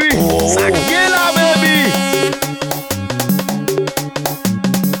 c'est lui. Ça gueule là, baby.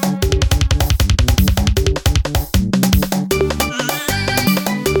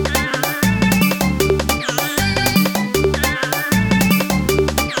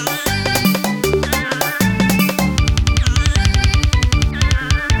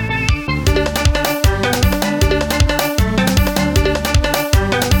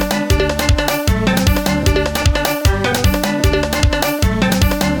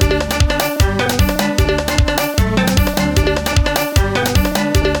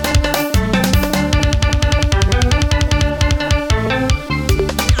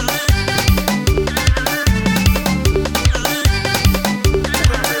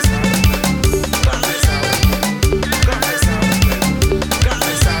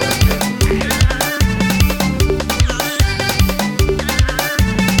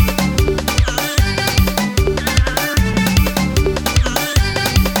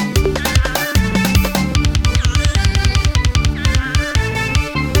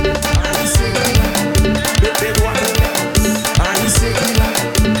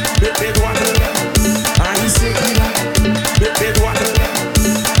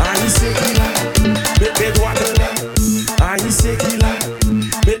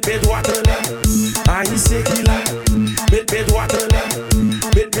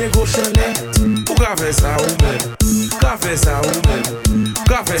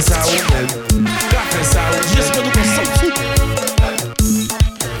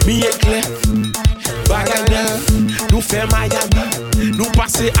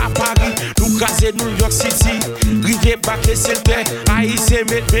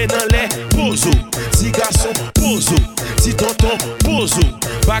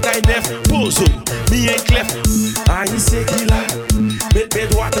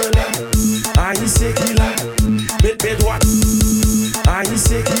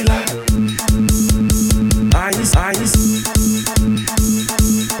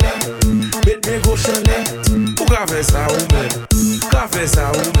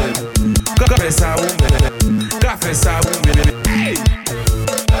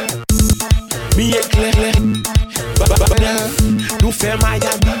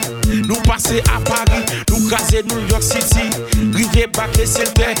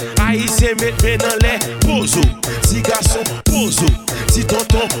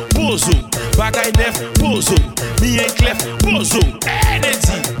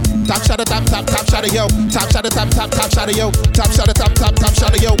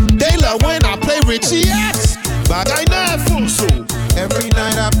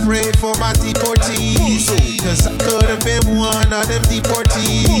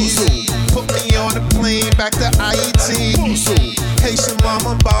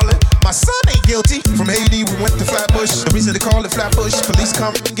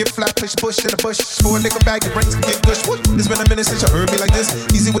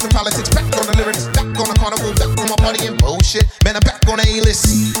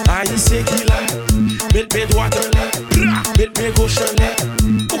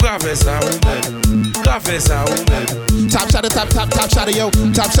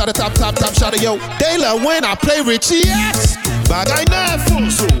 Top shot of yo. They love when I play Richie X. Bagay na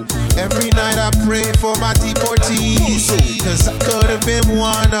fuso. Every night I pray for my deportees. Cause I could have been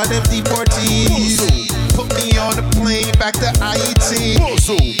one of them deportees. Put me on the plane back to IET.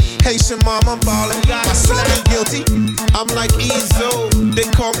 Haitian mama ballin', my son ain't guilty. I'm like Ezo, they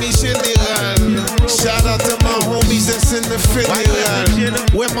call me General. Shout out to my homies that's in the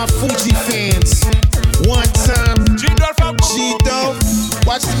federal. Where my Fuji fans. One time, G-Dove,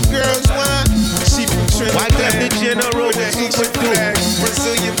 watch the girls whine. She from Trinidad. White left the general with Super Duke.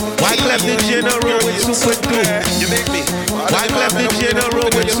 Brazilian. White left the general with Super Duke. You make me. White left the general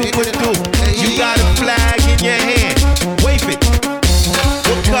with Super Duke. You got a flag in your hand. Wave it.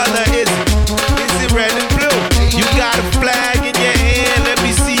 What color is it? Is it red and blue? You got a flag in your hand. Let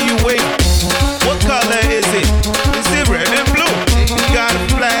me see you wave. What color is it? Is it red and blue? You got a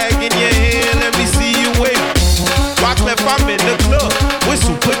flag in your hand. Let me see you wave. Rockcliffe, I'm in the club with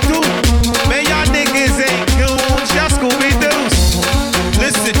Super Duke. Man, y'all niggas ain't goons. Y'all Scooby-Doos.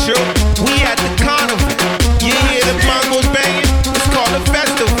 Listen, Joe, we at the carnival. You hear the bongos banging? It's called a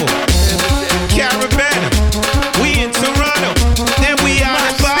festival.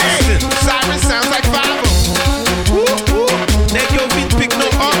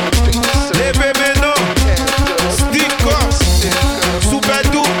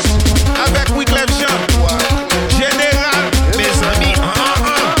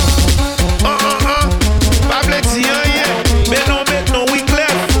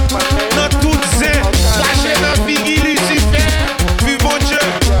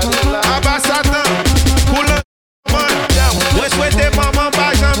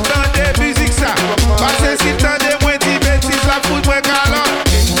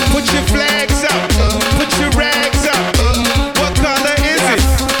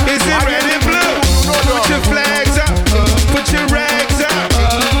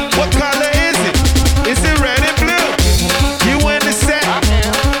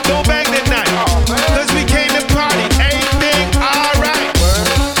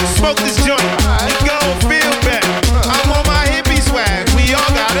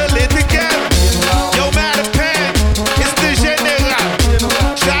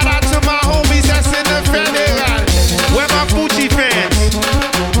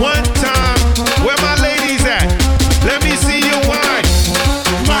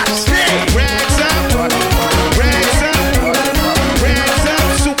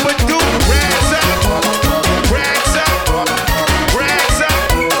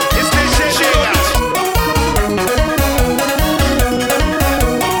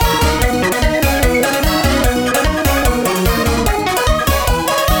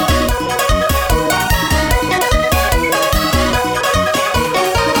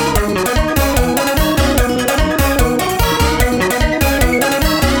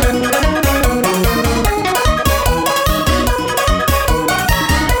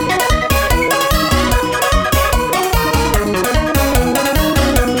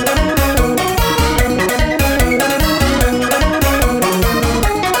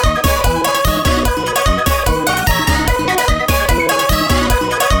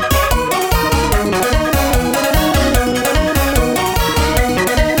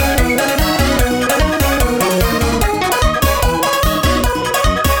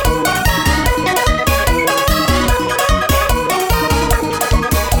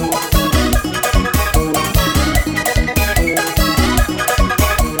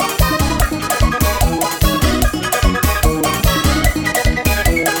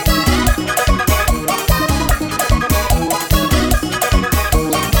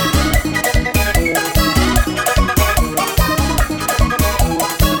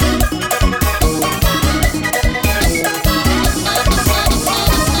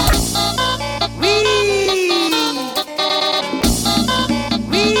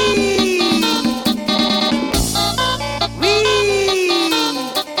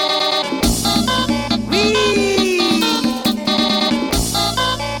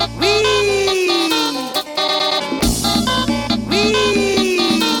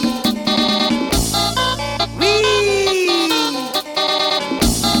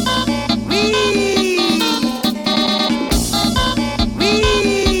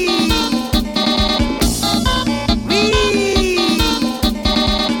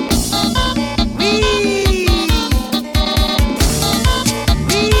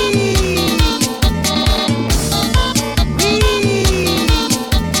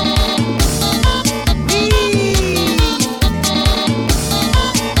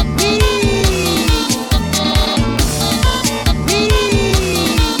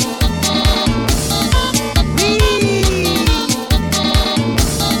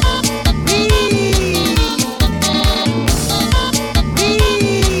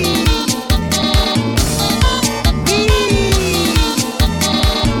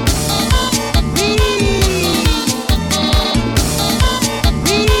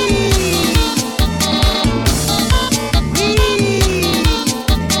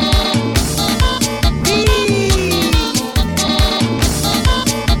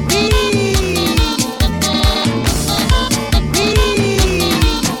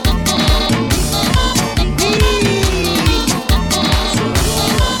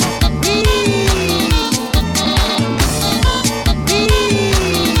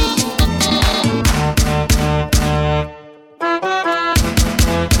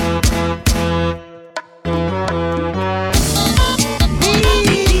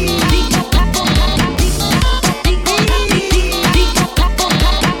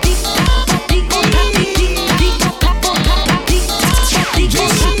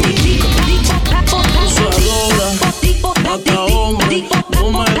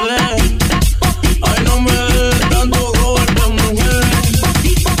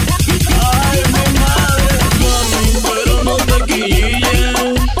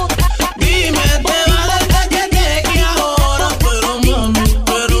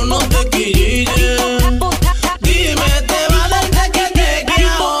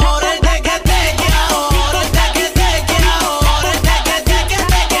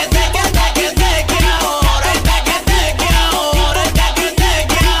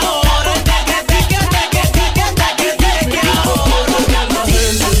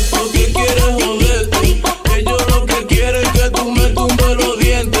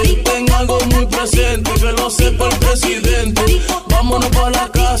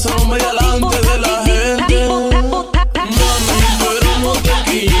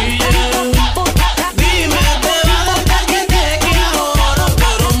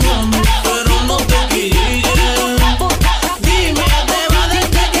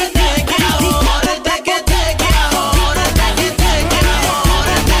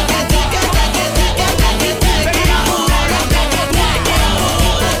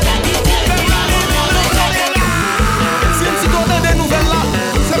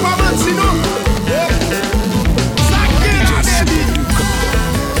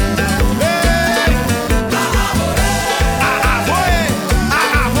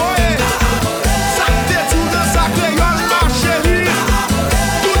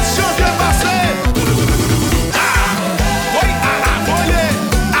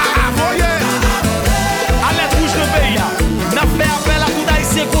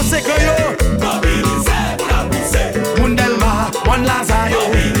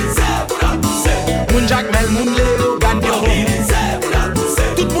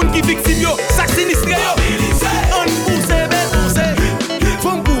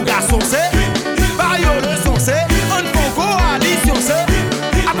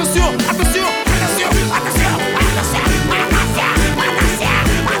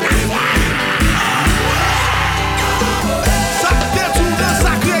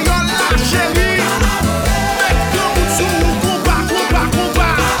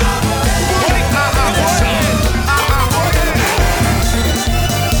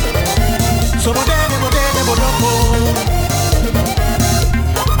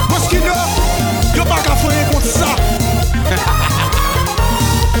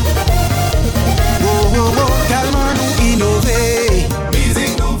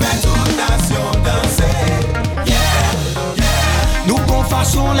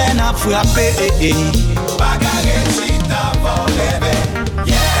 a frappé. Bagarre chita pour bébé.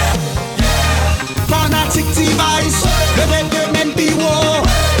 Yeah, yeah. Fanatic device, le bébé même piwo.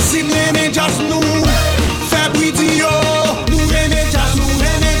 Si nous aimons jazz nous, fais bridio. Nous aimons jazz nous,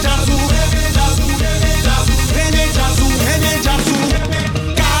 aimons jazz nous, aimons jazz nous, aimons jazz nous, aimons jazz nous, aimons jazz nous.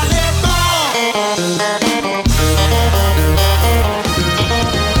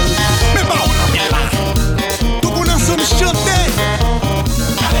 Mais pas on a bien là. Tout le monde ensemble chanter.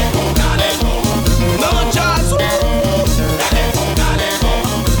 Non, jazz.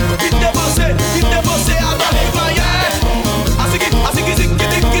 Vite dépenser à dans les voyages. Asiki, ziki,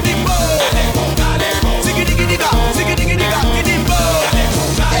 bo. Ziki, ga, bo.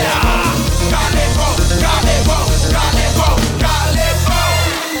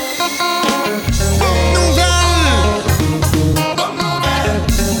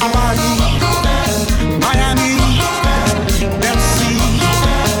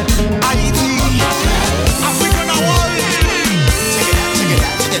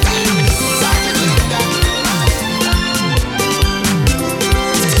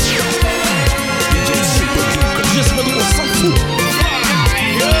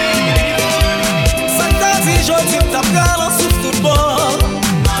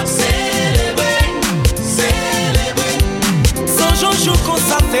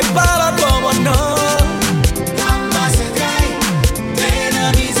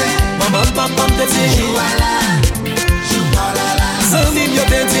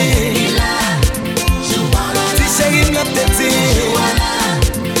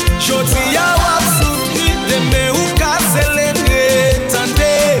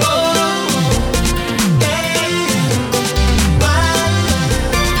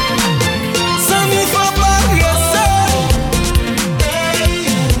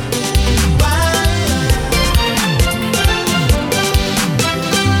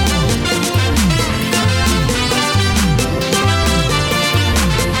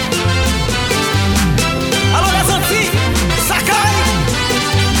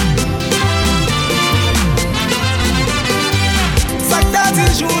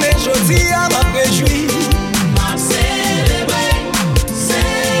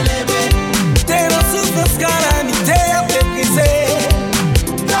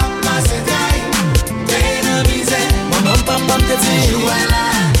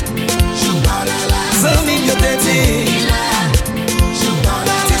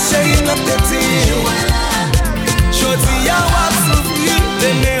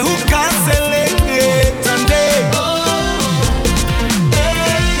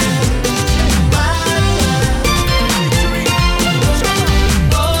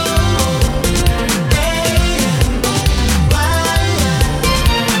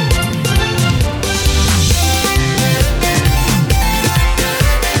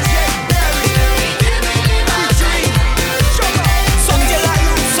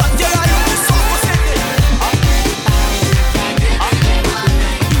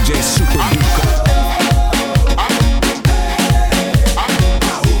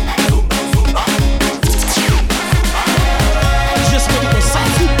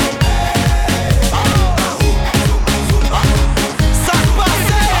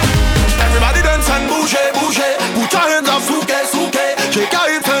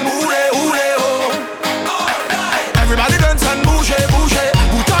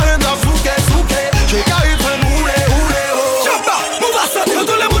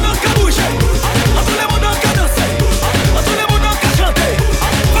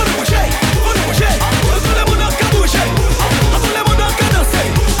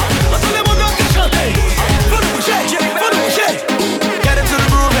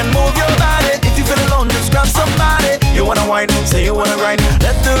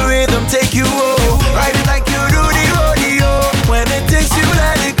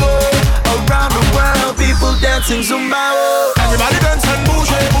 dancing Zumba. Everybody dance and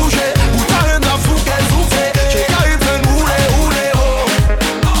bouge, bouge. Put your hands up, souke, souke. Shake your hips and hule, hule, ho.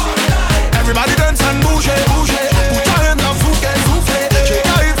 Everybody dance and bouge, bouge. Put your hands up, souke, souke. Shake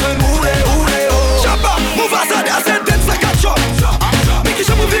your hips and hule, hule, ho. Shabba, move as I said, dance like a shot. Make it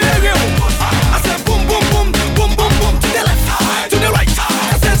move in the room. I said boom, boom, boom, boom, boom, boom. To the left, to the right.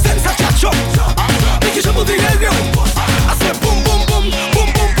 I said dance like a shot. Make it move in the room. I said boom, boom, boom, boom,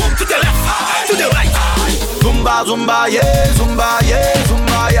 boom, boom. To the left, to the right. Zumba, zumba, yeah, zumba, yeah,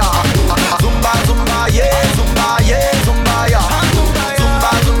 zumba, yeah. Zumba, zumba, yeah, zumba, yeah, zumba, yeah.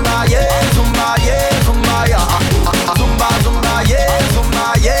 Zumba, zumba, yeah, zumba, yeah, zumba, yeah. Zumba, zumba, yeah, zumba,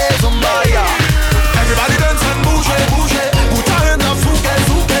 yeah, zumba, yeah. Everybody dance and bouge, bouge. Put your hands up, souke,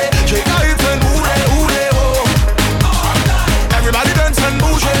 souke. Shake your hips and hule, hule, ho. Everybody dance and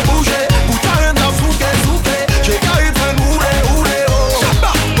bouge, bouge.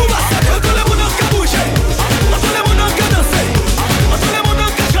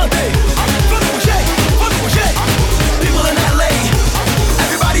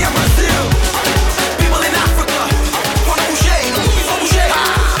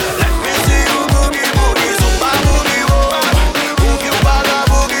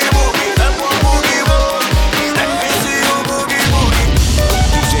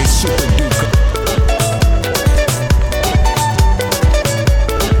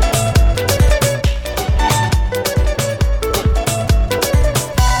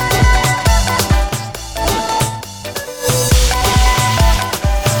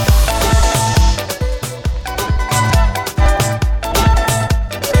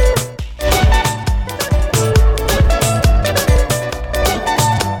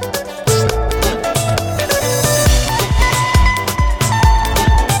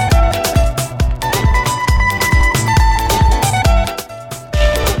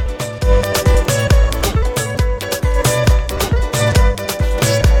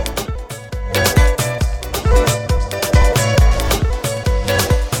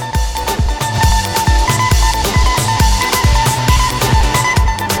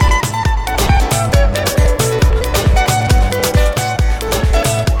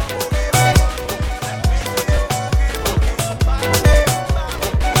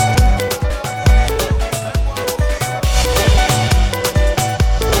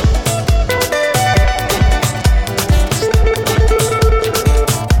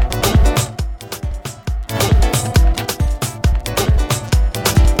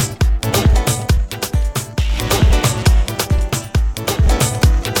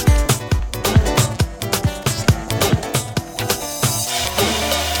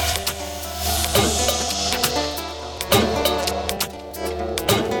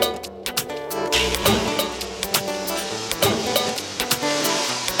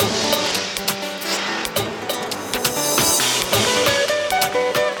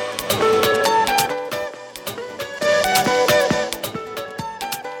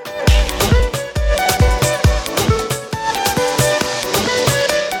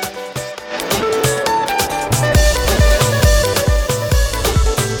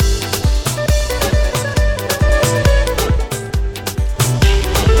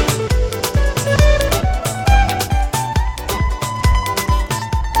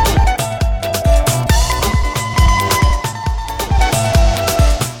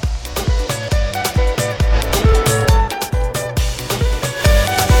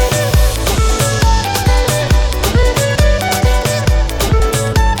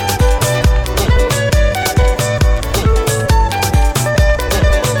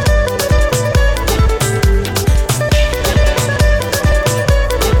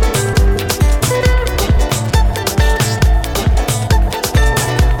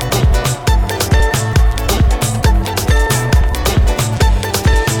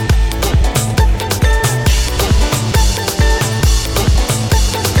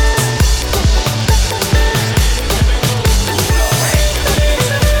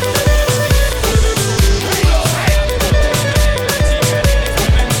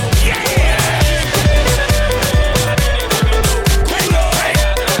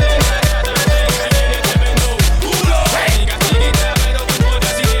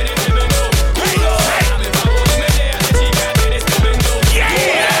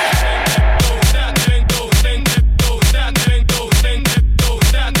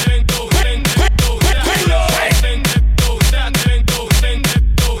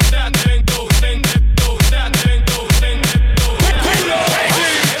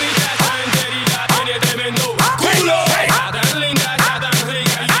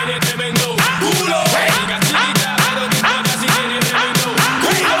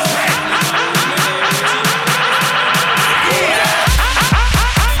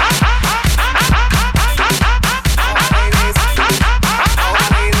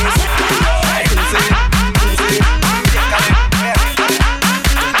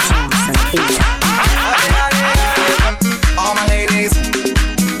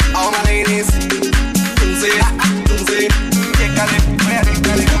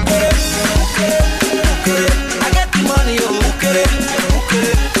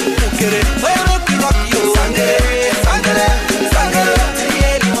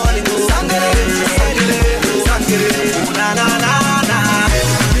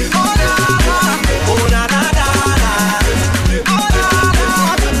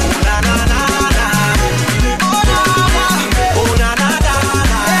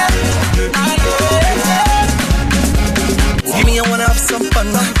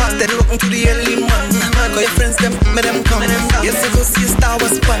 I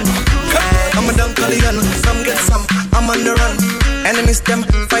was fun. I'm a Dunkalian, some get some, I'm on the run. Enemies them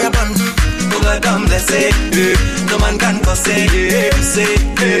fire burn. Bugadam they say, no man can cause say, say,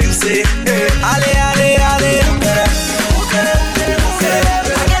 say, ale, ale, ale.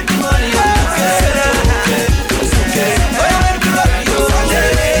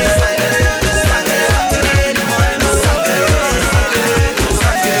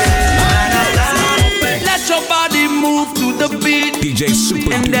 DJ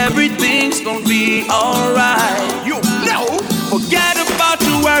Super and everything's gonna be alright. You know, forget about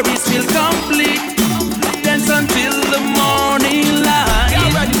your worries, feel complete. Dance until the morning light.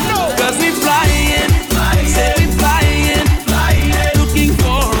 Cause we flying, say we flying, looking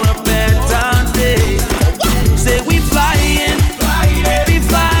for a better day. Say we flying, we be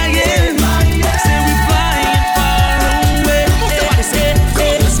flying, say we flying far away. Say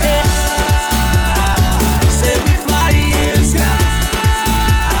we flying.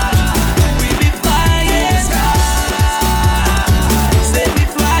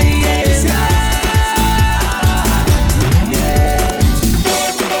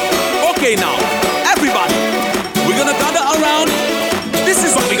 Okay now, everybody, we're gonna gather around. This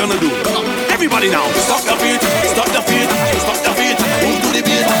is what we're gonna do. Everybody now, stop your feet, stop your feet, stop your feet, move to the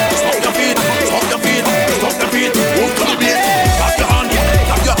beat. Stop your feet, stop your feet, stop your feet, move to the beat. Clap your hand,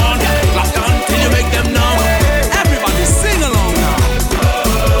 clap your hand, clap your hand till you make them numb. Everybody sing along now.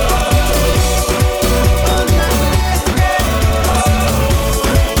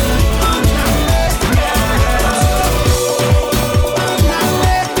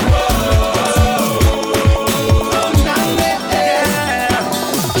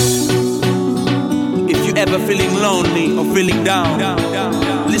 Ever feeling lonely or feeling down,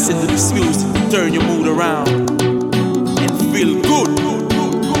 listen to this music, turn your mood around and feel good.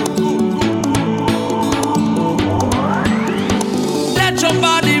 Let your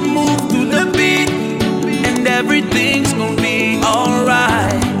body move to the beat and everything's gonna be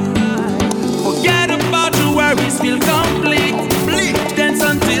alright. Forget about your worries, feel complete. Dance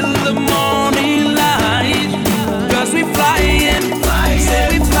until the morning light. Cause we flying, say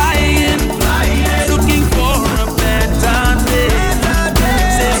we flying, looking for a better day.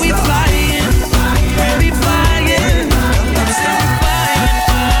 Say we flying, we be flying, say we flying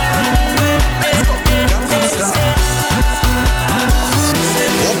far away. Say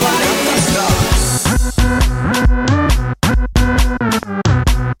we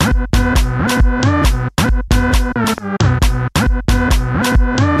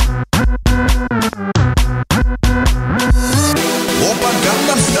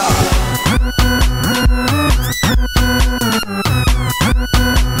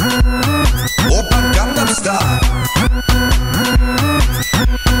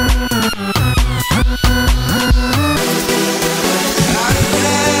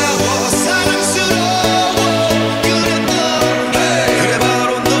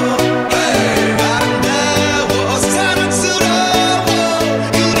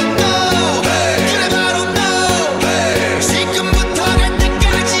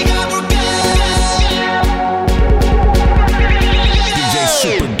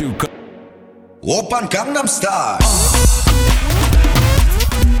Open Gangnam Style.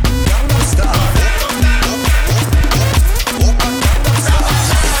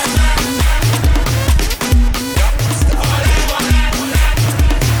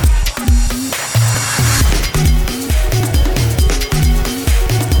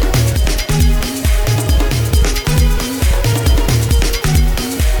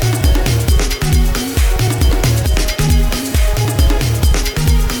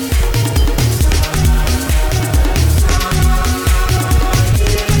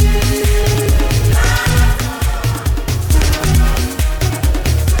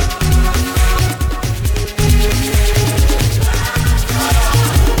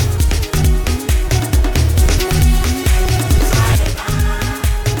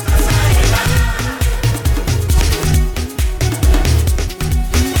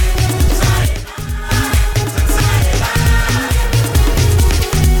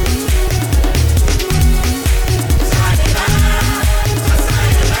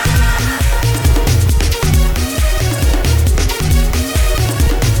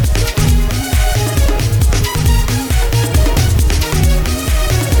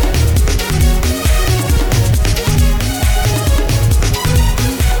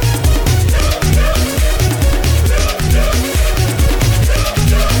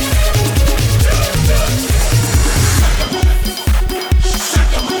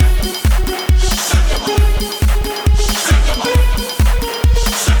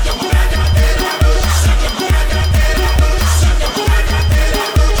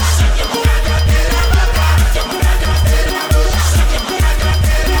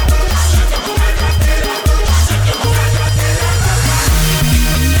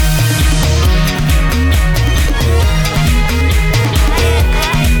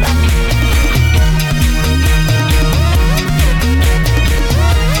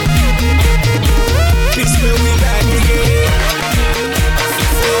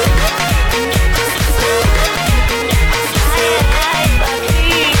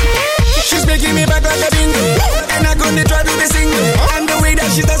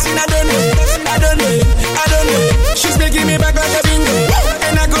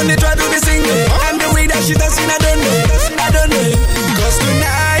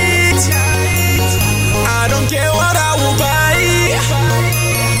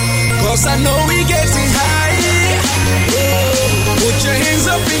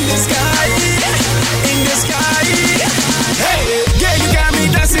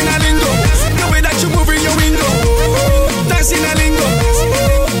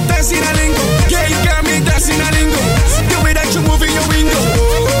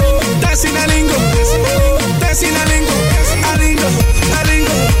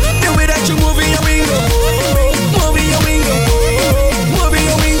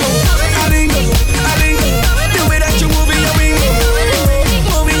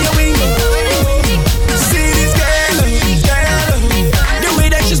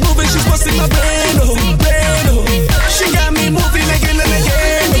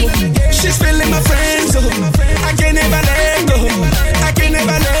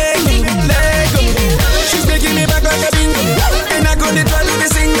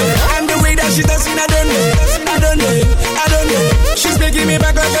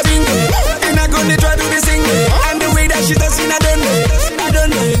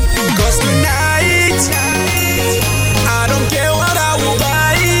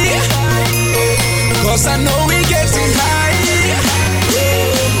 'cause I know we getting high.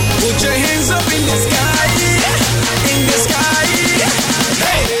 Put your hands up in the sky, in the sky.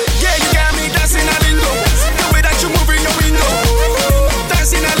 Hey, yeah, you got me dancing a lingo. The way that you move in your window,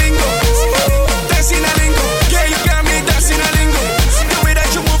 dancing a lingo, dancing a lingo. Yeah, you got me dancing a lingo. The way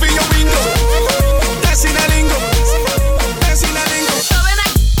that you move in your window, dancing a lingo, dancing a lingo.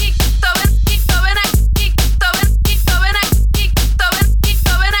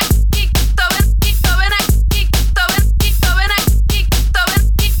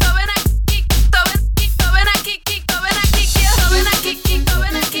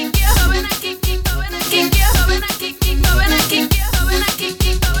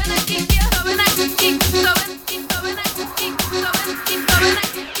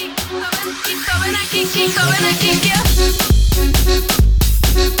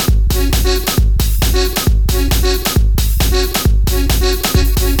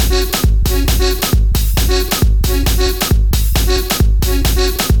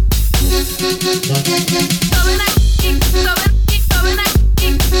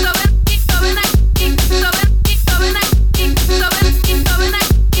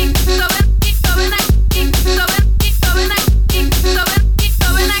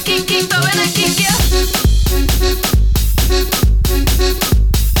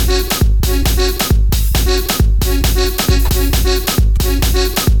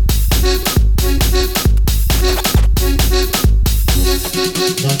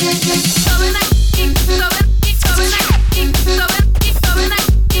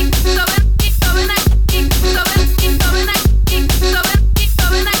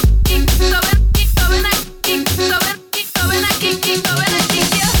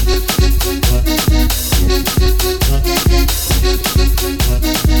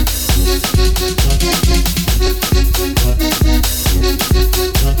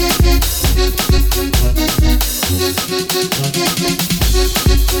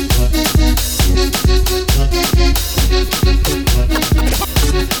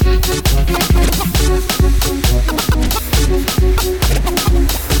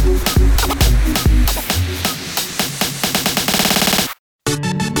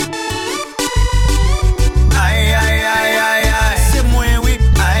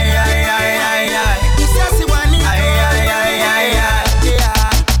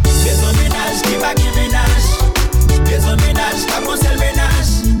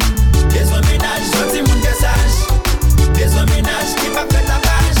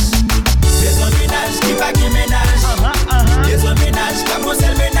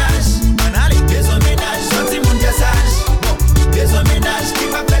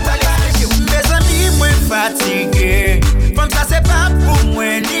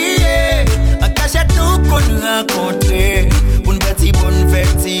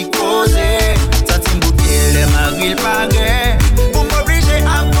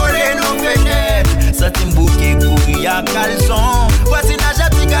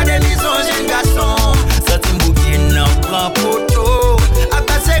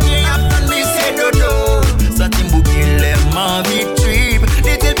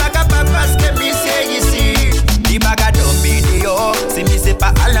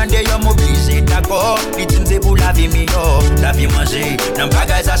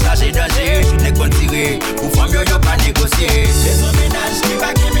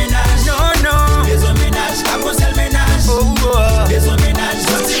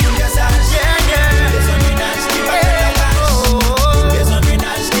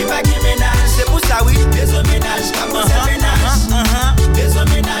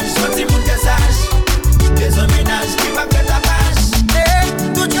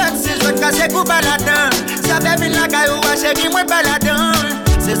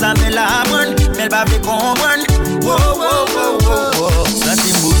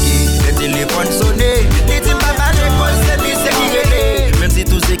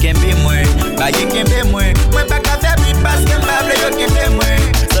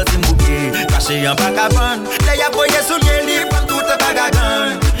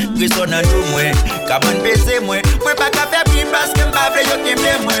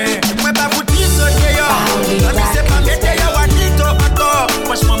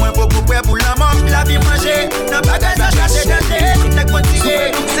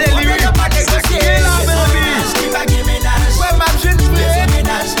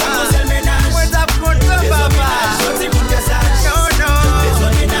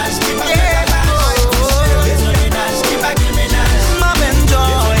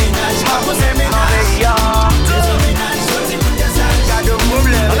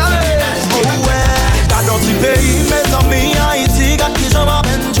 Hey.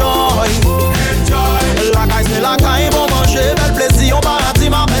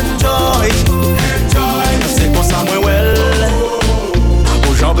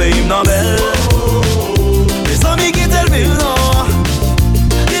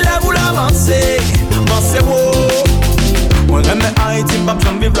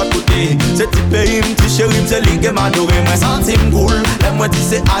 chérie, c'est lui qui m'a adoré, moi senti m'cool. Et moi dis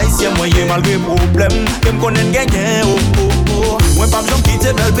c'est haïtien, moi yé malgré problème. Que m'connais gagner, oh oh oh. Moi pas j'en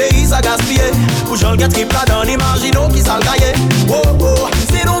quitte bel pays, ça gaspiller. Pour j'en get triple dans l'imagino qui s'en gagne. Oh oh,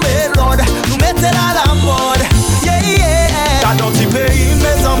 c'est nous mélode, nous mettez la mode. Yeah yeah. Dans notre pays,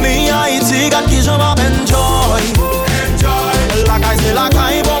 mes amis, Haïti, gars qui j'en enjoy. Enjoy. La caille c'est la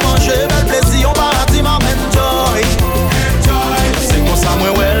caille pour manger, bel plaisir, on paradis m'a enjoy. Enjoy. C'est comme ça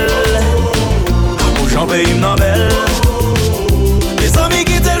moi well. Pour j'en pays m'en belle. Les amis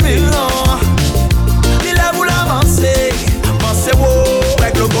qui te le non. Il a voulu avancer. Pensez wow.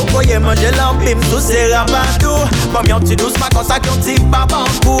 Avec le coco, y'a mangé l'empime, tout c'est rabatou. Pas bien tu douce, ma comme ça qu'on tire pas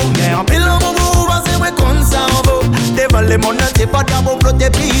banco. Mais en pile en boubou, pensez moi qu'on s'en va. Devant les mondes, c'est pas d'abord flotter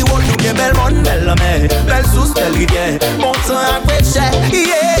puis on nous bien belle monde, belle mer, belle sous, belle rivière. Bon sang à cher,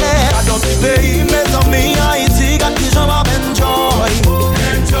 yeah. Dans ce pays, mes amis, Haïti, gars qui j'en enjoy.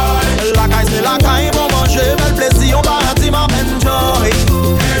 Enjoy. La caille c'est la caille, bon manger, bel plaisir, on paradis m'a enjoy.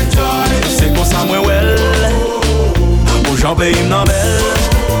 Enjoy. C'est pour ça moi well. Pour j'en paye m'en belle.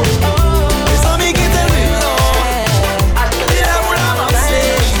 Les amis qui t'aiment,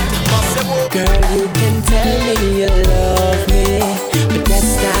 girl, you can tell me you love me, but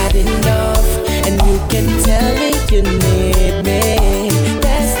that's not enough. And you can tell me you need me,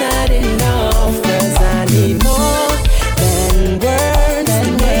 that's not enough. 'Cause I need more than words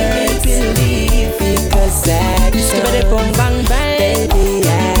to make me believe. Because action, baby,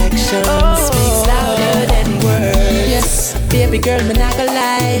 action speaks louder than words. Yes, baby girl, me not gonna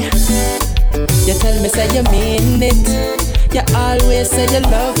lie. You tell me say you mean it. You always say you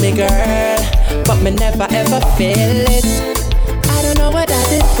love me, girl, but me never ever feel it. I don't know what I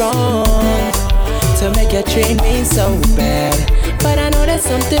did wrong to make you treat me so bad, but I know that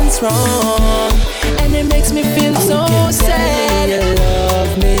something's wrong, and it makes me feel so sad. You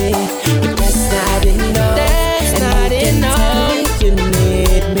love me, but that's not enough. That's and not you enough. Tell me you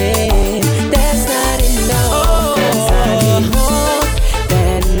need me. That's not enough. Oh, 'cause I need more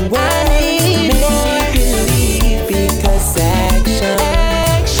than what I need.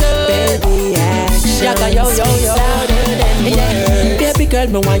 Baby girl,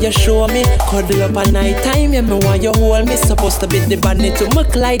 me want you show me. Cuddle up at night time, yeah, me want you hold me. Supposed to be the bunny to my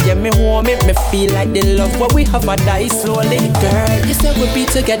Clyde, yeah, me hold me. Me feel like the love what we have a die slowly. Girl, you said we'll be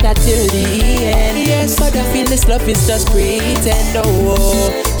together till the end. Yes, but I feel this love is just pretend. Oh,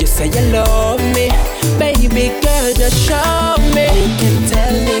 you say you love me, baby girl, just show me. You can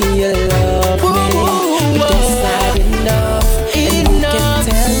tell me you love me, but that's not enough. And you can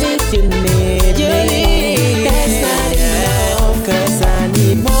tell me you need me. That's not enough. 'Cause I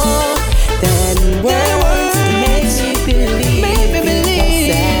need more than words to make me believe. Because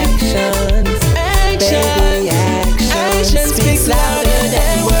actions, baby, action speaks louder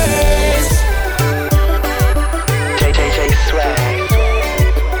than words. JJJ Swag,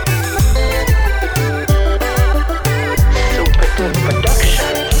 Super Good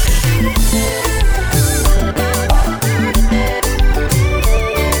Production.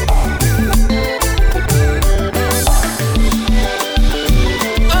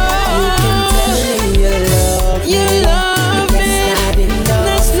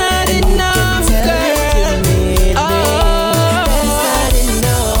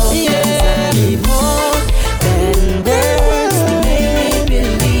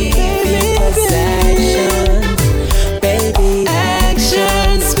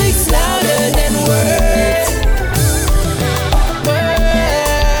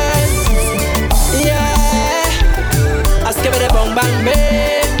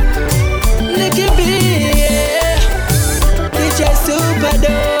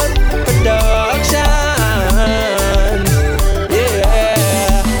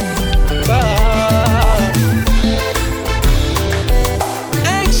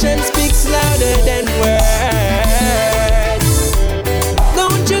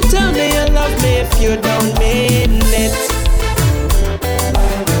 You don't mean it,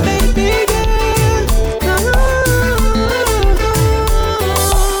 baby girl.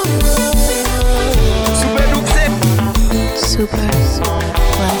 Super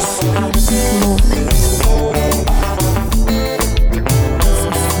plus movement.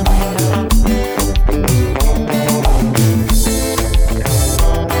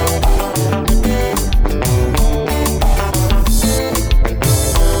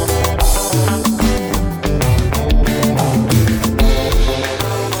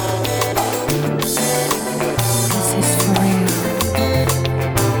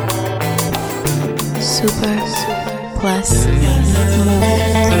 Super plus movement.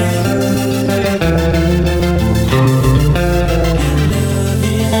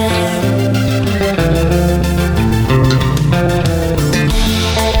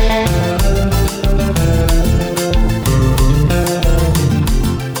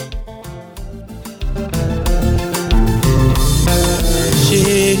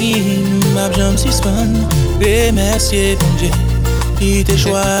 suspend. Remercier bon Dieu qui t'a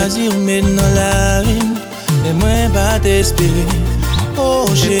choisi ou met dans la vie. Et moi pas t'espérer. Oh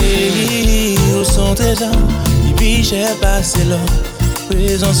chérie, où sont tes âmes? Et puis j'ai passé là.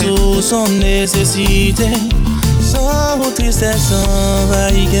 Présence ou son nécessité. Sans vos tristesses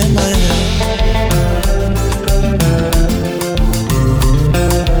envahit ma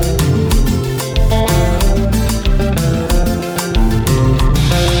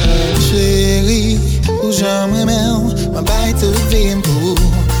Chérie, où j'aimerais même, ma baille te vime pour.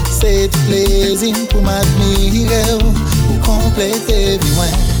 C'est tout plaisir pour m'admirer, pour compléter vie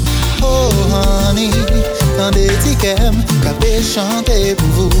moins. Oh honey, tant des tickets, qu'à chanter pour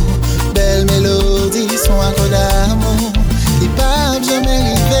vous. Belle mélodie, son accord d'amour, qui pas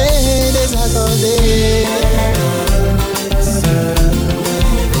jamais arrivé désaccordé.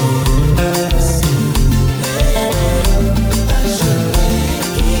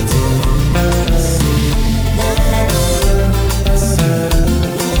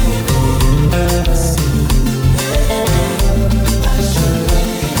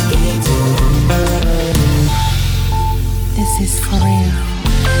 This is for real.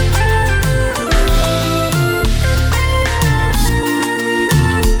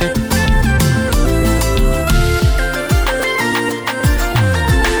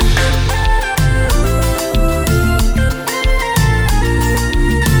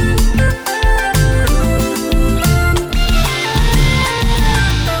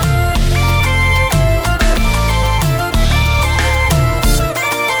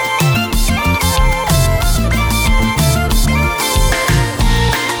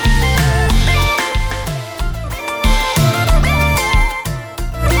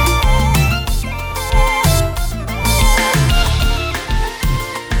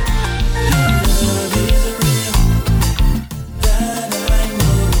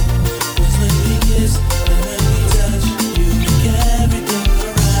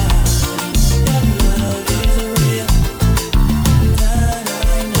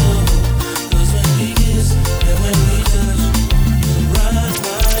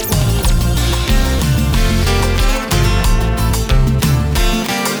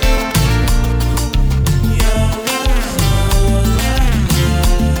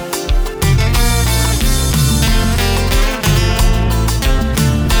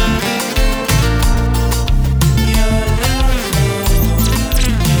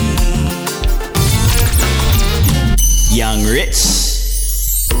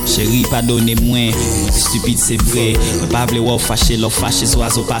 Chérie, pardonnez-moi, stupide c'est vrai. Mais pas vle ou fâché, l'offre fâché,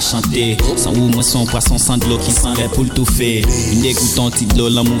 oiseau pas chanter. Sans ou moi son poisson sans de l'eau qui s'en va pour le tout fait. Une dégoûtant petite l'eau,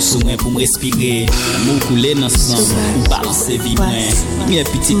 l'amour sous moi pour me respirer. L'amour coulé dans le sang, ou balancer vie moi. Mes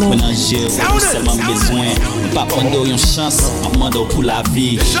petites ménagères, ou seulement besoin. Pas prendre une chance, en demandant pour la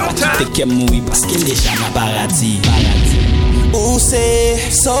vie. Pas quitter qu'elle mouille parce qu'elle est déjà dans le paradis. Où c'est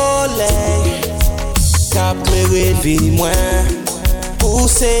soleil, cap clairé vie moi. Où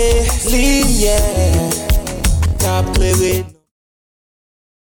c'est lumière, cap clairé.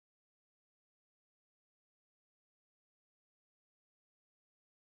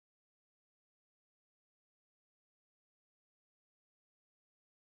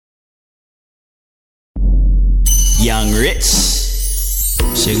 Young Rich.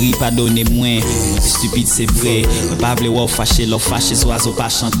 Chérie, pardonnez-moi, stupide c'est vrai. Mais pas vle ou fâché, l'offre fâché, oiseau pas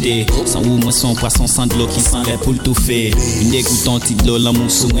chanter. Sans ou moi son poisson sans de l'eau qui s'en va pour le tout fait. Une dégoûtant petite l'eau,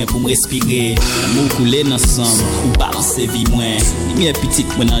 l'amour sous moi pour me respirer. L'amour coulé dans le sang, ou balancer vie moi. Mes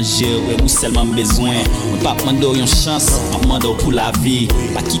petites ménagères, ou seulement besoin. Pas prendre une chance, en demandant pour la vie.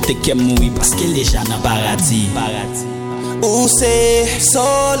 Pas quitter qu'elle mouille parce qu'elle est déjà dans le paradis. Où c'est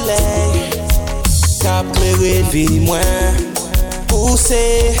soleil, cap clairé vie moi. Où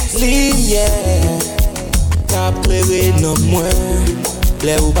c'est lumière, cap clairé non moi.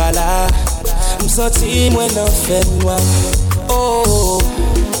 Lè ou pas là, m'senti moi dans fait noir. Oh,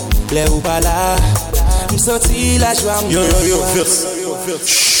 lè ou pas là, m'senti la joie. Yo,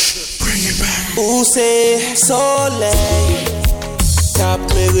 où c'est soleil, cap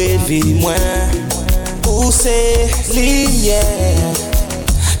clairé vie moi. Où c'est lumière,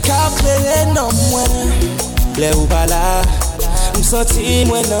 cap clairé non moi. Lè ou pas là, m'senti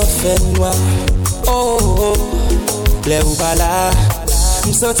moi dans fait noir. Oh, lè ou pas là,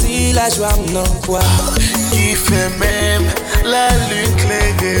 m'senti la joie non quoi. Qui fait même la lune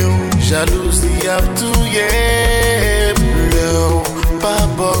claire, jalousie a tout yé. L'eau pas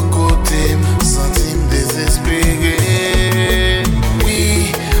bon côté, senti désespéré.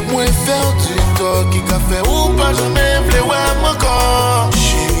 Oui, moi faire du tort qui qu'a fait ou pas jamais vle ou encore.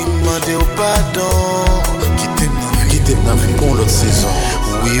 J'ai demandé au pardon. Quitte ma vie pour l'autre saison.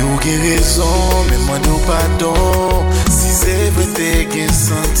 Oui ou gen raison, mais moi nous pardon. Si c'est vrai t'es gen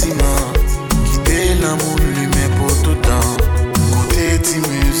sentiment, quitter l'amour l'humain pour tout temps. Côté ti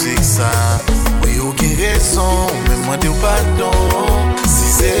musique ça. Oui ou gen raison, mais moi nous pardon. Si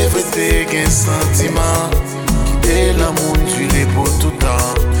c'est vrai t'es gen sentiment, quitter l'amour durer pour tout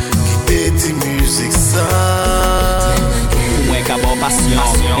temps. Quitter ti musique ça. Mwen ka bon passion,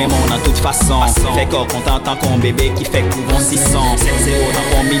 remon nan toute façon. Fè kor kontan tan kon bébé ki fè kouvon 600. Se otan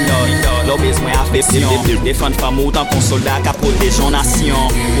kon minor, lò bezwen afeksyon. Defan famou tan kon soldat ka protejon nasyon.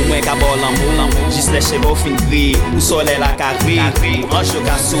 Mwen ka bon l'amour, jis lè chevaux fin gris. Ou soleil la ka ri, anj yo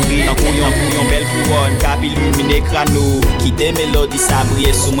ka souri. Tan kou yon bel couronne, ka illumine kranou. Kite mélodie sa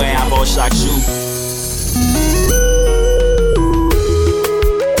brille sou mwen avon chak jou.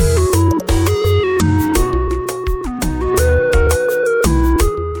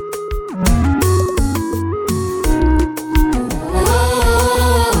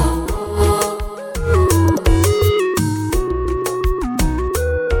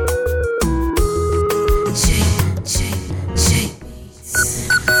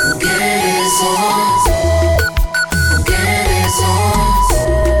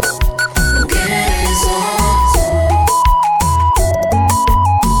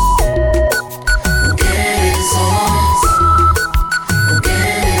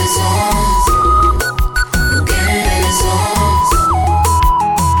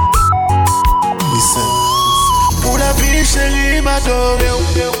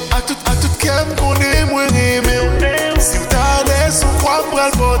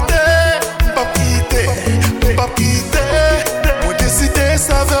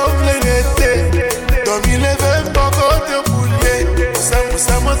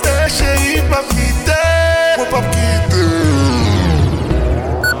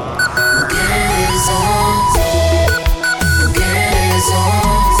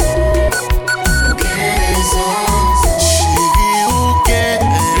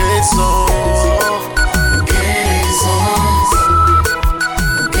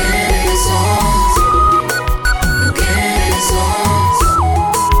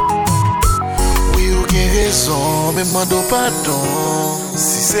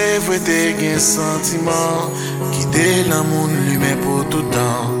 Sentiment, quitter l'amour l'humain pour tout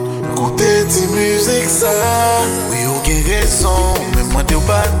temps. Côté ti musique ça. Oui ou gen raison, mais moi te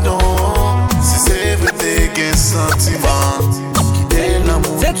pardon. Si c'est vrai t'es gen sentiment, quitter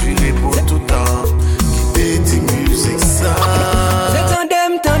l'amour durer pour tout temps. Quitter ti musique ça. C'est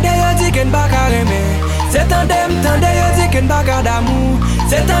tandem, yo di ken baka reme. C'est tandem, yo di ken baka d'amour.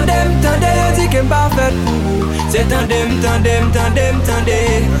 C'est tandem, yo di ken ba fait pour. C'est tandem. C'est tandem, yo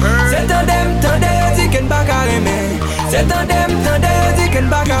di ken baka reme. C'est tandem, yo di ken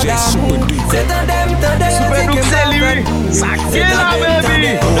baka d'amour. C'est tandem, yo di ken ba fait pour. C'est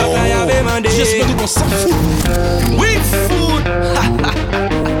tandem, donc là y'avait mandé. J'espère qu'on s'en fout. We food.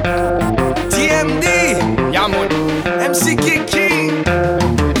 TMD. Yamon. MC Kiki.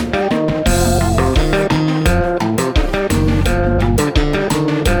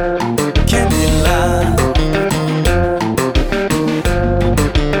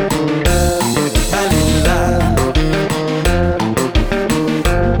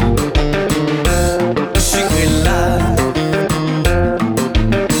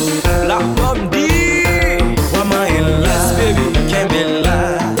 La pomme dit,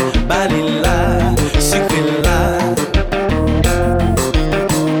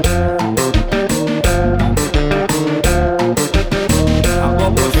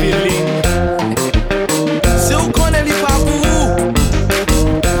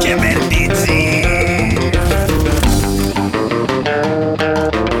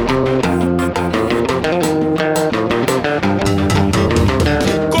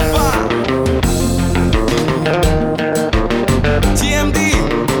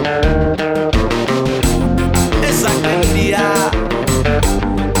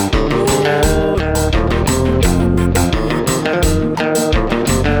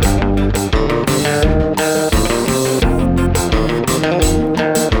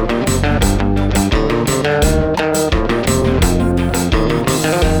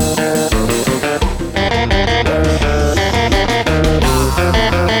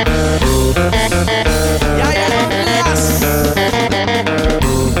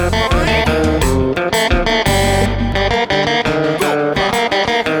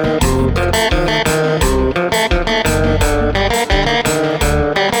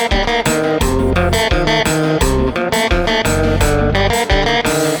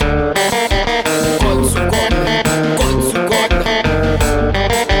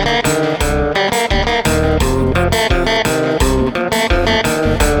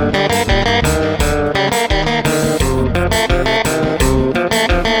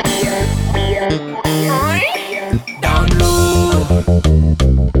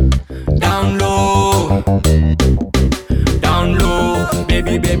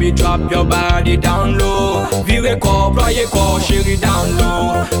 Ployez quoi chérie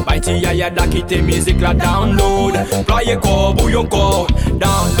download. Baiti yaya da quitter musique la download. Ployez quoi bouillon quoi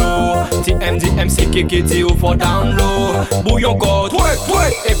download. TMD MC qui ou for download. Bouillon quoi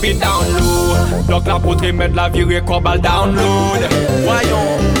twerk et puis download. Donc la poterie met la virée quoi bal download.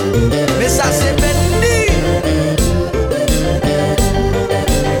 Voyons, mais ça c'est Bendy.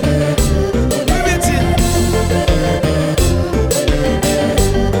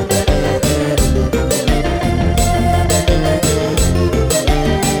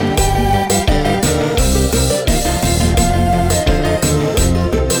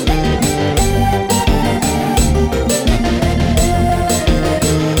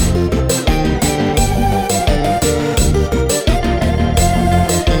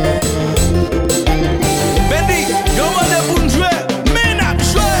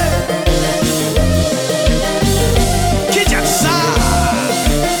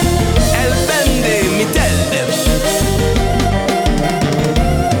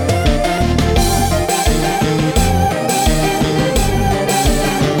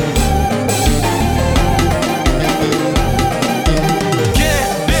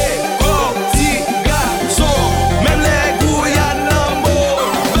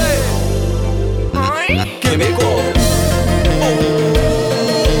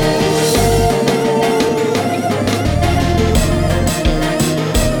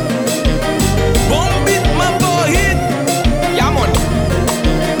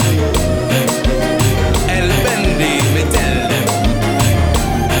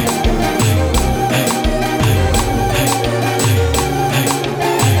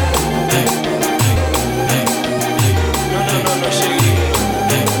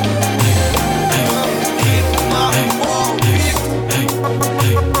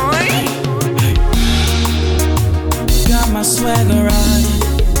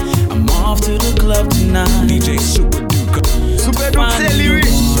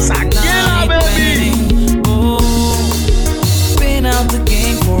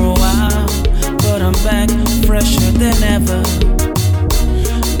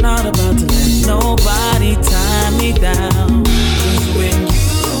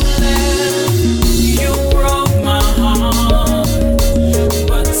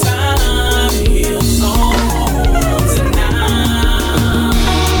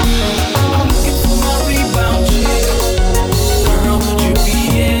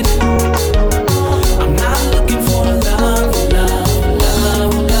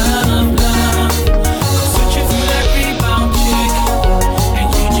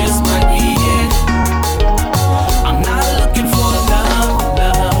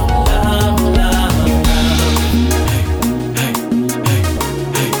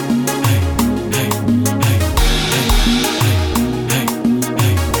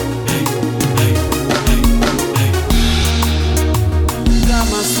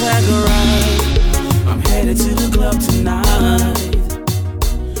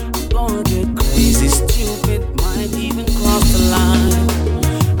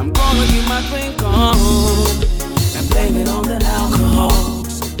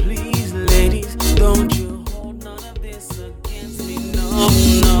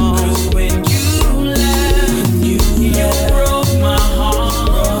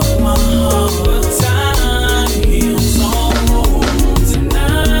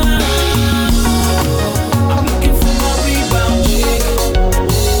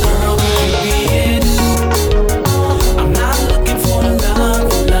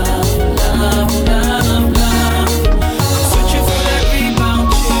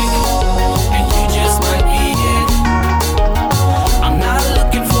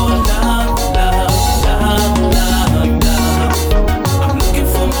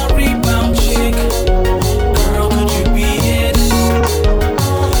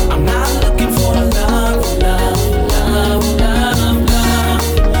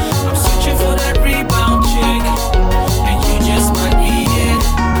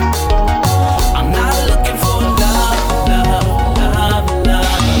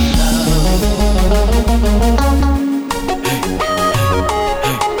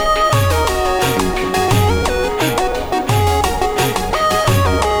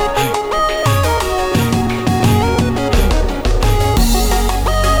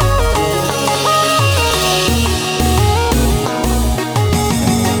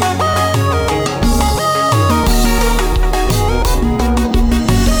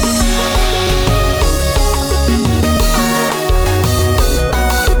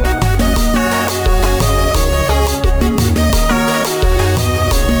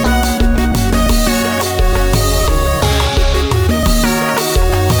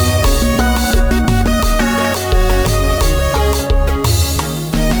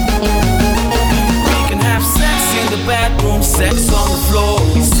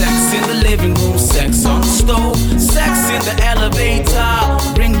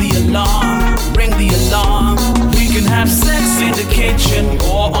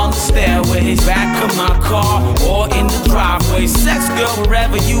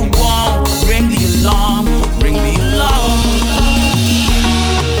 you want.